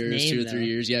couple of years, 2 or 3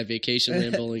 years. Yeah, Vacation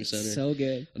Land Bowling Center. So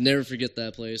good. I'll never forget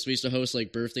that place. We used to host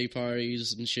like birthday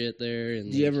parties and shit there.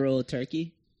 And do you ever roll a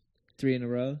turkey? 3 in a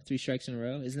row, 3 strikes in a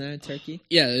row. Isn't that a turkey?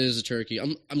 Yeah, it is a turkey.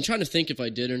 I'm trying to think if I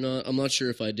did or not. I'm not sure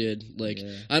if I did. Like,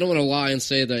 I don't want to lie and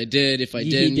say that I did. If I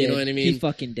didn't, you know what I mean? He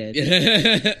fucking did.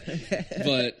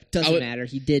 But doesn't matter.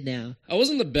 He did now. I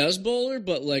wasn't the best bowler,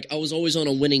 but like I was always on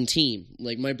a winning team.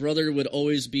 Like my brother would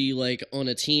always be like on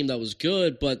a team that was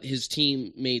good, but his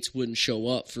teammates wouldn't show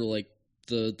up for like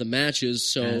the matches.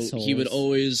 So assholes. he would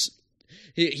always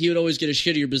he would always get a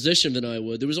shittier position than I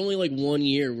would. There was only like 1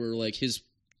 year where like his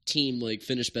team like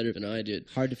finished better than I did.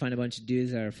 Hard to find a bunch of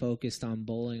dudes that are focused on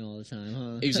bowling all the time,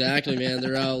 huh? Exactly, man.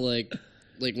 They're out like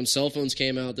when cell phones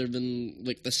came out, there've been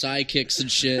like the sidekicks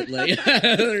and shit. Like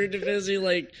they're busy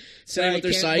like playing with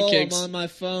their sidekicks. I'm on my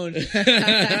phone,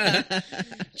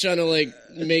 trying to like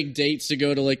make dates to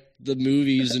go to like the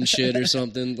movies and shit or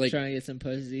something. Like trying to get some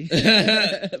pussy.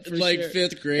 like sure.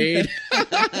 5th grade.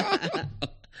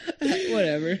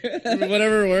 Whatever.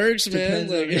 Whatever works, man.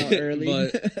 Depends on how early.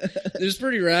 But it was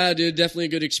pretty rad, dude. Definitely a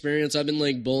good experience. I've been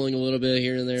like bowling a little bit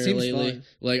here and there Seems lately. fun.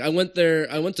 Like I went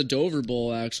to Dover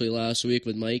Bowl actually last week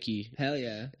with Mikey. Hell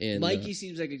yeah. And, Mikey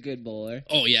seems like a good bowler.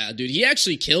 Oh yeah, dude. He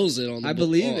actually kills it on the I bowl.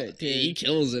 believe it, dude. He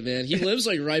kills it, man. He lives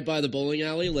like right by the bowling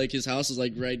alley. Like his house is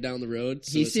like right down the road.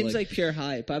 So He it's, seems like pure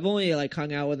hype. I've only like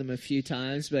hung out with him a few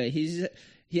times, but he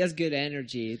has good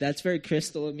energy. That's very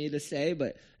Crystal of me to say,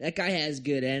 but that guy has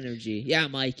good energy. Yeah,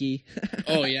 Mikey.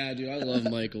 Oh yeah, dude. I love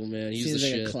Michael, man. He's Seems the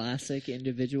like shit. a classic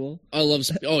individual. I love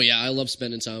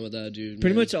spending time with that dude.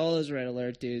 Pretty man. much all those Red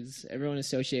Alert dudes, everyone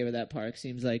associated with that park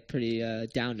seems like pretty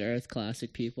down to earth,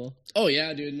 classic people. Oh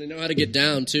yeah, dude. And they know how to get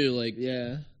down too. Like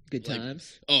Yeah, good Like,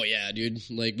 times. oh yeah, dude.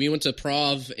 Like we went to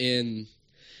Prov and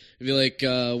we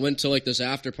went to like this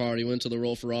after party. Went to the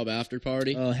Roll for Rob after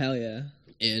party, Oh hell yeah!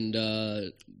 and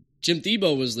Jim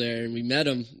Thiebaud was there, and we met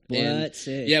him. And, What?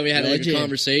 Sick. yeah, we had like a Legend.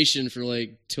 conversation for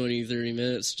like 20, 30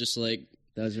 minutes, just like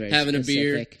That was very having a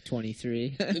beer. specific.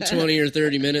 23. 20 or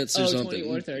 30 minutes or Oh, something.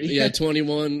 20 or 30. Yeah,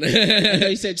 21. thought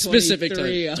you said specific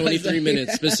 23. time. I was 23 like-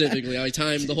 minutes specifically. I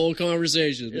timed the whole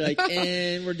conversation. You're like,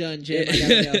 and we're done, Jim. I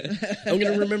gotta go. I'm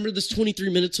going to remember this 23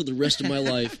 minutes for the rest of my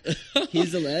life.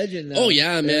 He's a legend, though. Oh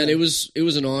yeah, man! It was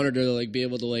an honor to like be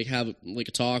able to like have like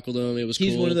a talk with him. It was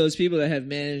He's cool. one of those people that have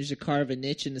managed to carve a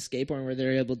niche in the skateboarding where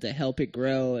they're able to help it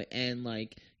grow and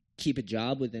like keep a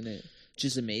job within it.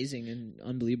 Just amazing and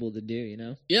unbelievable to do, you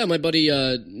know? Yeah, my buddy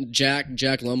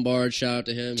Jack Lombard. Shout out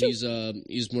to him. He's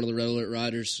one of the Red Alert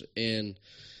riders, and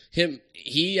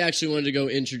he actually wanted to go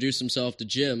introduce himself to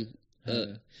Jim,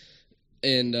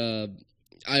 and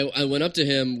I went up to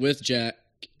him with Jack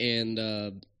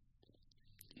and.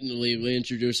 We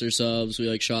introduced ourselves. We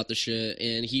like shot the shit,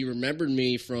 and he remembered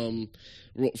me from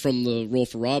the Roll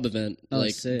for Rob event, Oh,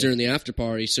 like sick. during the after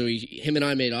party. So him and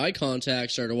I made eye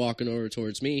contact. Started walking over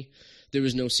towards me. There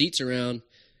was no seats around.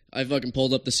 I fucking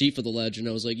pulled up the seat for the legend.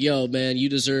 I was like, "Yo, man, you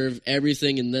deserve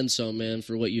everything and then some, man,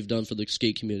 for what you've done for the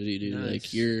skate community, dude. Nice.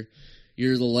 Like you're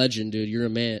the legend, dude. You're a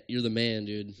man. You're the man,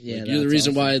 dude. Yeah, Like, you're the that's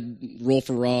reason awesome. why Roll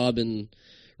for Rob and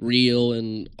Real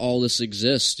and all this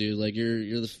exists, dude. Like you're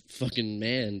the fucking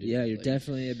man, dude. Yeah, you're Like,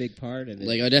 definitely a big part of it.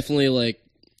 like I definitely like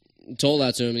told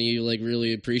that to him, and he like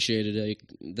really appreciated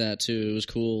that too. It was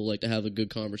cool, like to have a good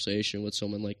conversation with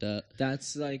someone like that.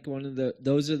 That's like one of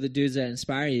those are the dudes that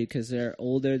inspire you because they're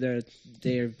older,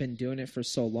 they've been doing it for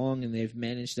so long, and they've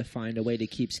managed to find a way to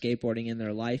keep skateboarding in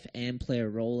their life and play a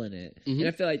role in it. Mhm. And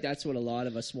I feel like that's what a lot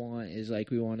of us want is like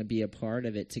we want to be a part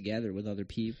of it together with other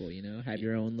people, you know, have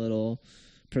your own little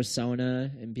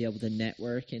persona and be able to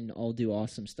network and all do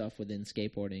awesome stuff within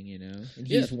skateboarding, you know. And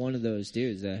he's one of those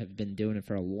dudes that have been doing it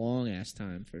for a long ass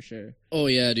time for sure. Oh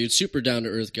yeah, dude, super down to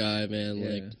earth guy, man. Yeah.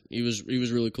 Like he was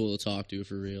really cool to talk to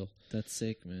for real. That's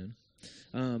sick, man.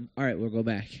 All right, we'll go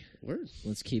back. Word.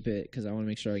 Let's keep it because I want to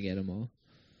make sure I get them all.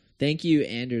 Thank you,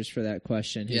 Anders, for that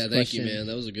question. His Yeah, thank you, question, man.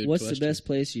 That was a good What's question. the best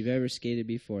place you've ever skated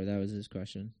before? That was his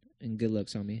question. And good luck,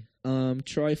 homie.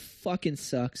 Troy fucking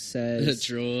sucks says,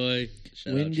 Troy.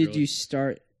 Shout when out, did Troy. you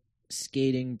start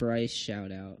skating? Bryce,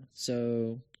 shout out.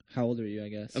 So, how old are you, I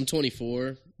guess? I'm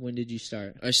 24. When did you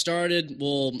start? I started,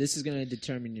 well, This is going to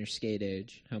determine your skate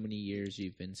age, how many years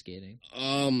you've been skating.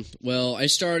 well, I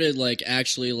started like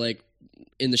actually like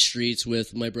in the streets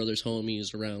with my brother's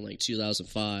homies around like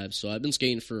 2005. So I've been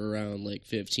skating for around like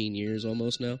 15 years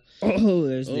almost now. Oh,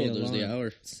 there's the Oh, there's the alarm.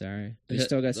 hour. Sorry. We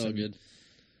still got It's all some. good.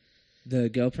 The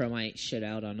GoPro might shit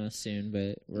out on us soon,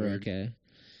 but we're Word. okay.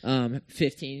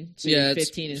 15. So Yeah, you're it's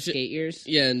 15 in skate years?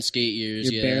 Yeah, in skate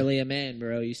years. You're yeah. barely a man,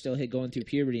 bro. You still hit going through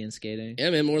puberty in skating. Yeah,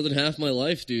 man, more than half my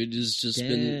life, dude, has just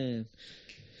been Damn.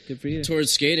 Good for you.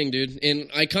 towards skating, dude. And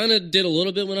I kind of did a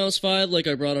little bit when I was 5, like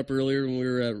I brought up earlier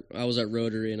when I was at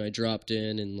Rotary and I dropped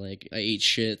in and like I ate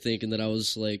shit thinking that I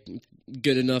was like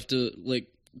good enough to like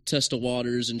test the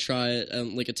waters and try it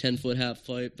on like a 10-foot half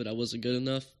pipe, but I wasn't good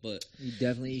enough. But You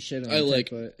definitely should have. I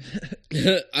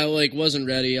I like wasn't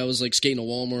ready. I was like skating a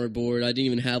Walmart board. I didn't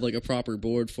even have like a proper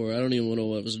board for it. I don't even know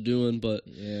what I was doing, but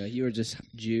Yeah, you were just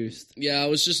juiced. yeah, I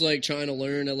was just like trying to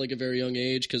learn at like a very young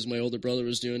age because my older brother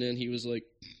was doing it. And he was like,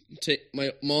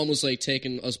 my mom was like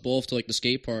taking us both to like the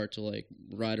skate park to like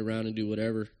ride around and do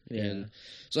whatever. Yeah. And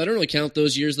so I don't really count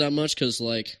those years that much because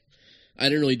like I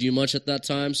didn't really do much at that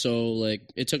time. So like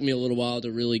it took me a little while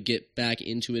to really get back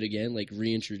into it again, like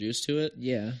reintroduced to it.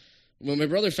 Yeah. When my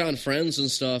brother found friends and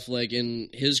stuff, like in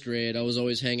his grade, I was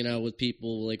always hanging out with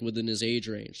people like within his age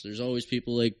range. There's always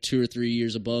people like 2 or 3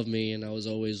 years above me, and I was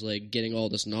always like getting all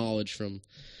this knowledge from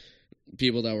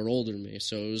people that were older than me.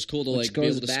 So it was cool to like be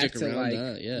able to stick around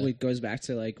that. Yeah, it goes back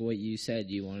to like what you said.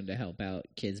 You wanted to help out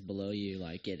kids below you,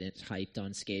 like get it hyped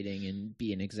on skating and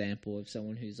be an example of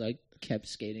someone who's like kept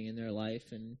skating in their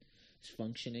life and is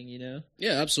functioning. You know?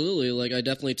 Yeah, absolutely. Like I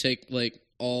definitely take like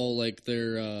all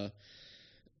their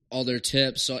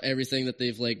tips, everything that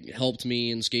they've like helped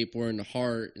me in skateboarding to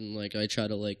heart, and like I try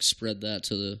to like spread that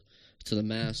to the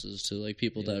masses, to like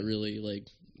people that really like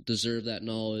deserve that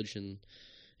knowledge and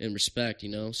respect, you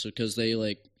know. So because they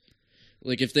like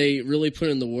if they really put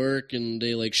in the work and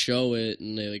they like show it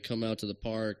and they like come out to the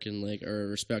park and like are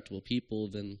respectable people,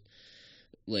 then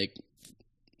like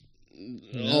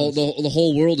the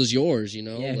whole world is yours, you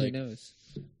know. Yeah, like, who knows?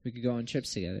 We could go on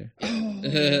trips together. That'd be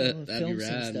film rad,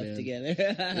 some stuff man. together.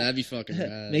 That'd be fucking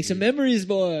rad. Make some memories,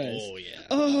 boys. Oh yeah.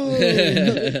 Oh,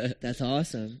 that's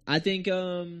awesome. I think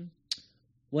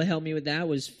what helped me with that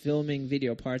was filming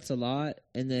video parts a lot,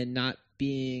 and then not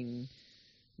being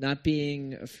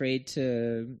afraid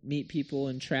to meet people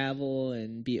and travel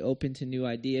and be open to new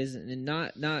ideas, and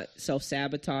not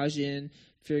self-sabotaging,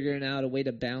 figuring out a way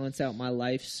to balance out my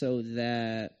life so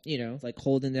that, you know, like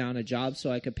holding down a job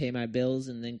so I could pay my bills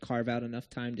and then carve out enough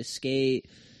time to skate,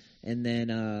 and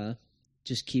then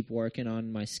just keep working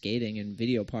on my skating and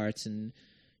video parts and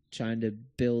trying to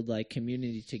build like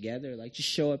community together. Like just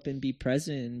show up and be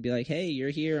present and be like, hey,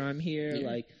 you're here, I'm here. Yeah.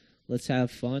 Like, let's have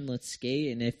fun, let's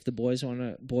skate. And if the boys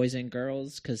and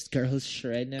girls, because girls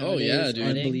shred nowadays. Oh yeah,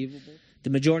 dude. Unbelievable. The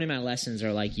majority of my lessons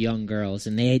are like young girls,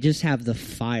 and they just have the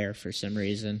fire for some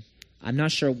reason. I'm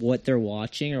not sure what they're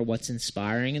watching or what's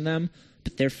inspiring in them,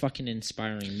 but they're fucking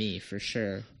inspiring me for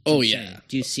sure. Oh yeah.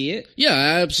 Do you see it? Yeah,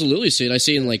 I absolutely see it. I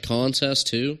see it in like contests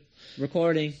too.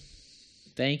 Recording.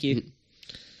 Thank you.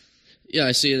 Yeah,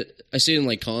 I see it. I see it in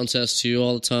like contests too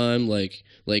all the time. Like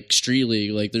Street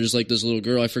League. Like there's like this little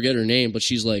girl, I forget her name, but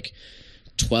she's like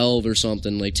 12 or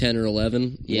something, like 10 or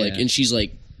 11. Yeah. Like, and she's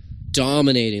like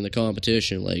dominating the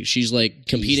competition. Like she's like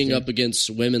competing up against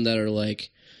women that are like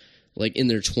in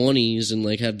their 20s and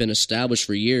like have been established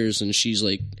for years, and she's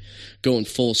like going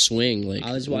full swing. Like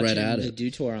I was watching right at the Do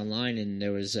Tour online, and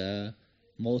there was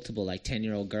multiple like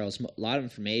 10-year-old girls, a lot of them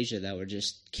from Asia, that were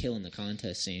just killing the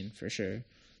contest scene for sure.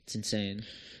 It's insane.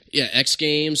 Yeah, X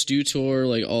Games, Do Tour,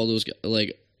 like all those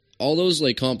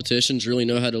like competitions really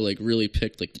know how to like really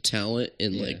pick like the talent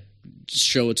and like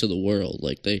show it to the world.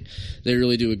 Like they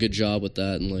really do a good job with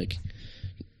that, and like,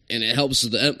 and it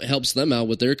helps them out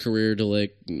with their career to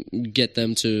like get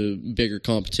them to bigger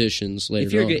competitions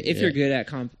later on. If you're good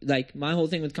at like my whole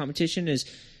thing with competition is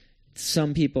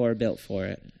some people are built for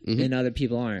it and other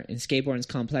people aren't. And skateboarding's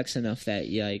complex enough that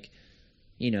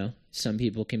some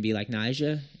people can be like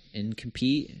Nyjah and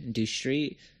compete and do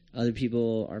street. Other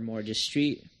people are more just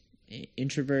street,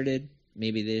 introverted.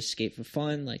 Maybe they just skate for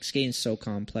fun. Like skating's so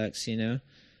complex, you know.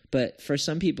 But for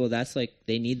some people, that's like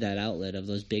they need that outlet of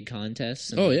those big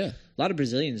contests. And a lot of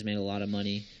Brazilians made a lot of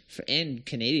money, and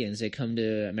Canadians. They come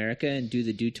to America and do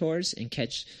the Do Tours and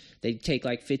catch. They take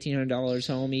like $1,500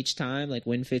 home each time, like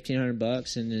win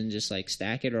 $1,500, and then just like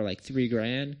stack it, or like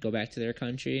 $3,000, go back to their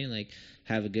country and like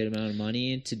have a good amount of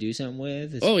money to do something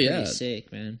with. It's pretty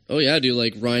sick, man. Oh yeah, dude,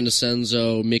 like Ryan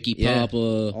DeCenzo, Mickey Papa,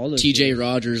 TJ dudes.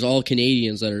 Rogers, all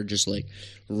Canadians that are just like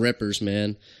rippers,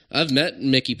 man. I've met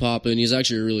Mickey Papa, and he's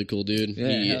actually a really cool dude.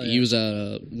 Yeah, he was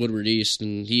at Woodward East,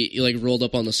 and he like rolled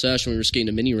up on the sesh when we were skating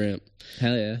a mini ramp.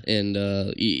 Hell yeah. And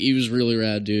he was really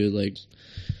rad, dude. Like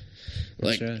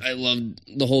right. I loved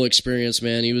the whole experience,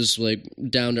 man. He was like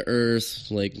down to earth.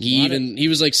 Like he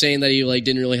was like saying that he like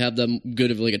didn't really have that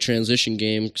good of like a transition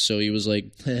game, so he was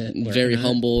like very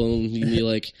humble, and he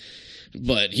like,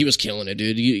 but he was killing it,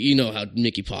 dude. You know how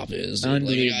Mickey Pop is. Dude.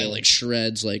 Like, the guy like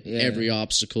shreds like every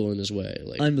obstacle in his way.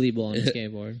 Like unbelievable on the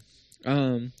skateboard.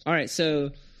 All right,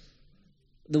 so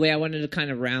the way I wanted to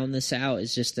kind of round this out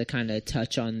is just to kind of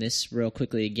touch on this real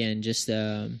quickly again. Just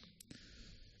I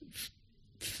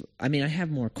have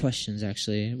more questions,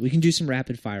 actually. We can do some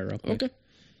rapid fire real quick. Okay.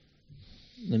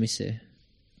 Let me see.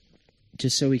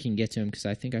 Just so we can get to them, because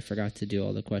I think I forgot to do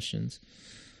all the questions.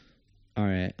 All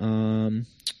right. All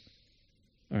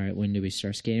right, when did we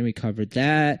start skating? We covered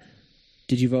that.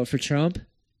 Did you vote for Trump?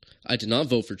 I did not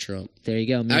vote for Trump. There you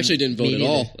go. I actually didn't vote at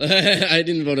all. I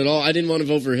didn't vote at all. I didn't want to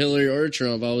vote for Hillary or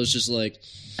Trump. I was just like...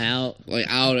 Out. Like,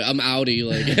 out. I'm outie.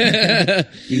 Like,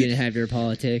 you're going to have your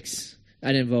politics.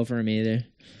 I didn't vote for him either.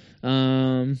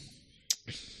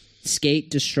 Skate,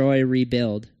 destroy,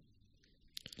 rebuild.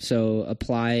 So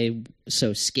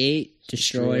skate,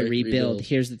 destroy, rebuild.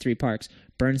 Here's the 3 parks.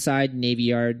 Burnside, Navy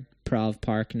Yard, Prov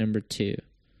Park number 2.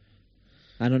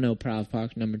 I don't know Prov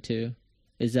Park number 2.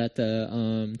 Is that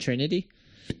the Trinity?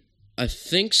 I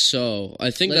think so. I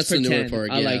think Let's that's the newer pretend.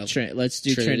 park. I Yeah. like let's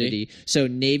do Trinity. Trinity. So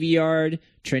Navy Yard,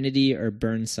 Trinity, or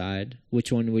Burnside.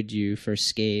 Which one would you for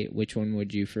skate? Which one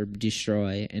would you for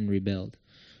destroy and rebuild?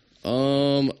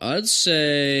 I'd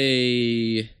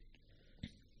say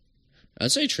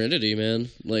Trinity, man.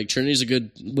 Like Trinity's a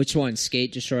good Which one?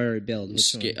 Skate, destroy, or rebuild? Which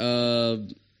skate.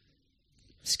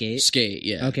 Skate. Skate,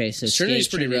 yeah. Okay, so Trinity's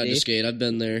skate, pretty rad Trinity. to skate. I've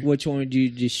been there. Which one would you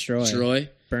destroy? Troy.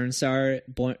 Burnside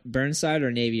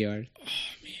or Navy Yard? Oh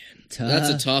man, That's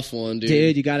a tough one, dude.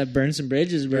 Dude, you gotta burn some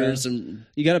bridges, bro.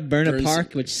 You gotta burn a burn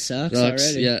park, which sucks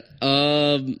Rocks, already. yeah.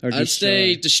 I'd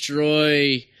say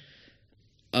destroy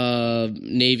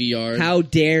Navy Yard. How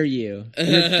dare you?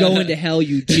 You're going to hell,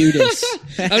 you Judas.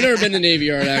 I've never been to Navy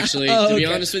Yard, actually. Oh, to be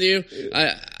okay. honest with you,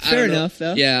 I Fair don't know. enough,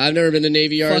 though. Yeah, I've never been to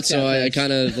Navy Yard, Fuck so that I place.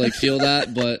 kind of like feel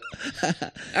that. But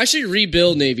actually,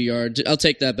 rebuild Navy Yard. I'll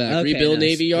take that back. Okay, Rebuild nice,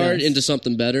 Navy Yard nice. into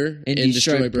something better And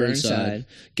destroy Burnside.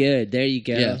 Good. There you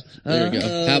go. Yeah, there you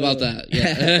go. How about that?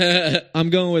 Yeah. I'm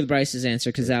going with Bryce's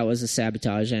answer because that was a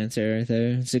sabotage answer right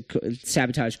there. It's a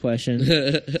sabotage question.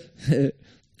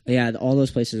 Yeah, all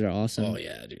those places are awesome. Oh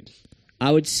yeah, dude.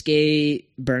 I would skate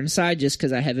Burnside just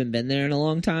because I haven't been there in a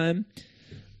long time.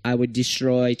 I would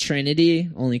destroy Trinity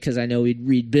only because I know we'd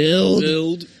rebuild.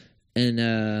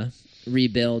 And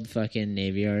rebuild fucking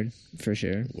Navy Yard for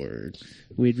sure. Word.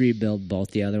 We'd rebuild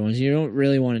both the other ones. You don't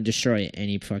really want to destroy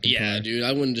any fucking Yeah, park. dude.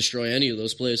 I wouldn't destroy any of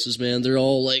those places, man. They're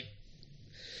all like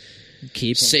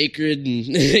Keep 'em. sacred, and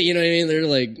you know what I mean. They're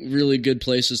like really good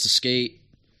places to skate.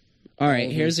 All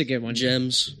right, here's a good one.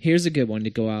 Gems. Here's a good one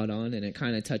to go out on, and it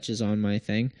kind of touches on my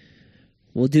thing.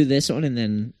 We'll do this one and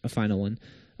then a final one.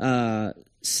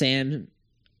 Sam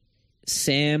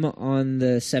on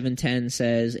the 710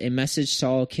 says a message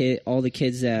to all the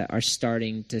kids that are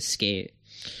starting to skate.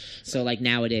 So like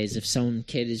nowadays, if some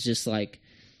kid is just like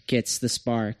gets the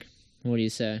spark, what do you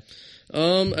say?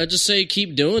 I just say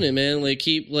keep doing it, man. Like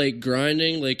keep like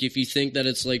grinding. Like if you think that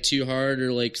it's like too hard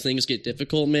or like things get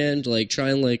difficult, man, like try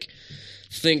and like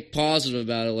think positive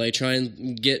about it. Like try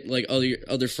and get like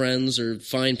other friends or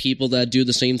find people that do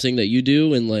the same thing that you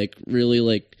do, and like really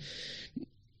like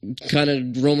kind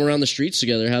of roam around the streets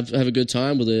together, have a good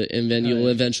time with it, and then you'll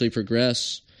eventually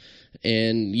progress,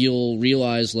 and you'll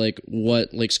realize like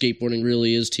what like skateboarding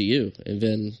really is to you, and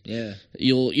then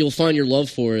you'll find your love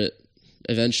for it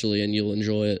eventually, and you'll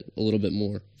enjoy it a little bit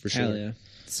more for sure. Hell yeah,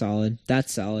 solid.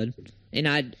 That's solid. And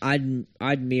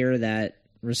I'd mirror that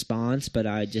response, but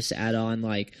I'd just add on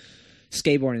like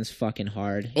skateboarding is fucking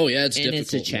hard. Oh yeah, it's and difficult.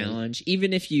 It's a challenge. Man.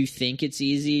 Even if you think it's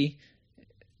easy,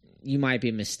 you might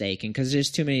be mistaken because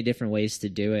there's too many different ways to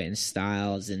do it and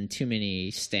styles and too many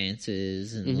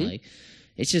stances and like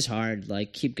it's just hard.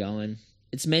 Like keep going.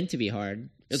 It's meant to be hard.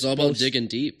 It's all about digging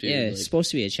deep, dude. Yeah, like, it's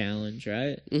supposed to be a challenge,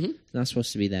 right? Mhm. It's not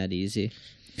supposed to be that easy.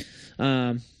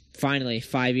 Finally,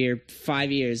 5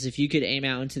 years. If you could aim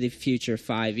out into the future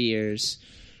 5 years,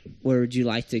 where would you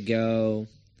like to go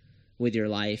with your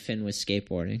life and with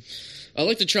skateboarding? I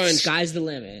like to try and Sky's the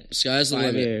limit. Sky's the 5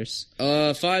 limit. years.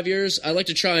 5 years. I like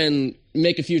to try and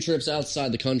make a few trips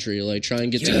outside the country. Like try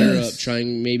and get to Europe. Try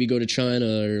and maybe go to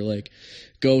China or like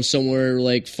go somewhere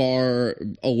like far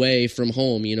away from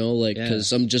home. You know, like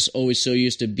because I'm just always so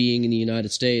used to being in the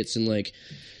United States and like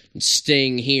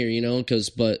staying here. You know,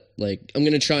 but like I'm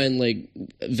gonna try and like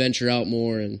venture out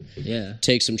more and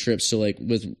take some trips to like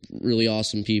with really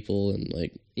awesome people and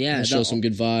like show some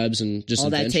good vibes and just all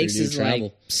adventure, that takes is travel.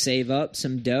 like save up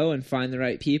some dough and find the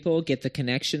right people, get the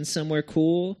connection somewhere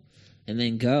cool, and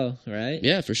then go, right?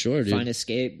 Yeah, for sure, dude. Find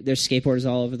there's skateboarders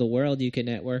all over the world you can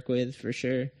network with for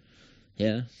sure.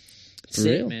 Yeah. For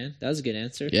Sick, real. man. That was a good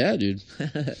answer. Yeah, dude.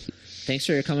 Thanks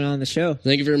for coming on the show.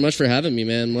 Thank you very much for having me,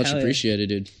 man. Much Hell yeah. appreciated,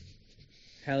 dude.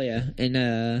 Hell yeah. And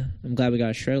I'm glad we got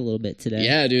to shred a little bit today.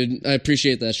 Yeah, dude. I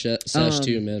appreciate that sesh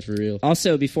too, man, for real.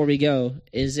 Also, before we go,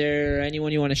 is there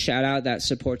anyone you want to shout out that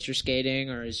supports your skating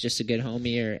or is just a good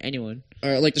homie or anyone? All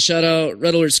right, I'd like to shout out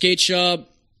Red Alert Skate Shop,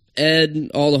 Ed,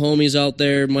 all the homies out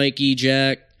there, Mikey,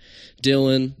 Jack,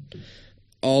 Dylan,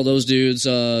 all those dudes,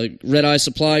 Red Eye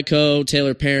Supply Co.,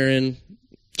 Taylor Perrin,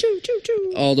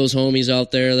 all those homies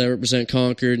out there that represent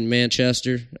Concord and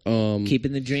Manchester.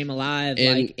 Keeping the dream alive,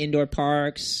 like indoor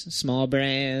parks, small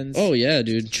brands. Oh, yeah,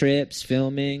 dude. Trips,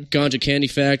 filming. Ganja Candy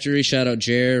Factory, shout out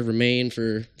Jer, Remain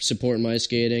for supporting my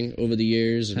skating over the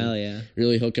years. And Hell yeah.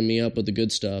 really hooking me up with the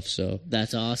good stuff, so.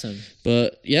 That's awesome.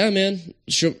 But, yeah, man,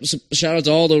 shout out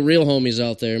to all the real homies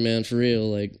out there, man, for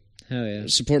real. Like, hell yeah.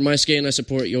 Support my skating, I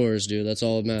support yours, dude. That's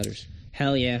all that matters.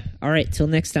 Hell yeah. All right, till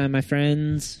next time, my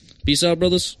friends. Peace out,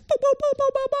 brothers.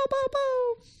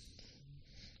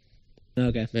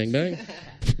 Okay. Bang, bang.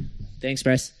 Thanks,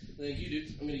 Bryce. Thank you, dude.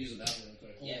 I'm going to use the bathroom real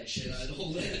quick. Oh shit! I had to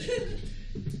hold that.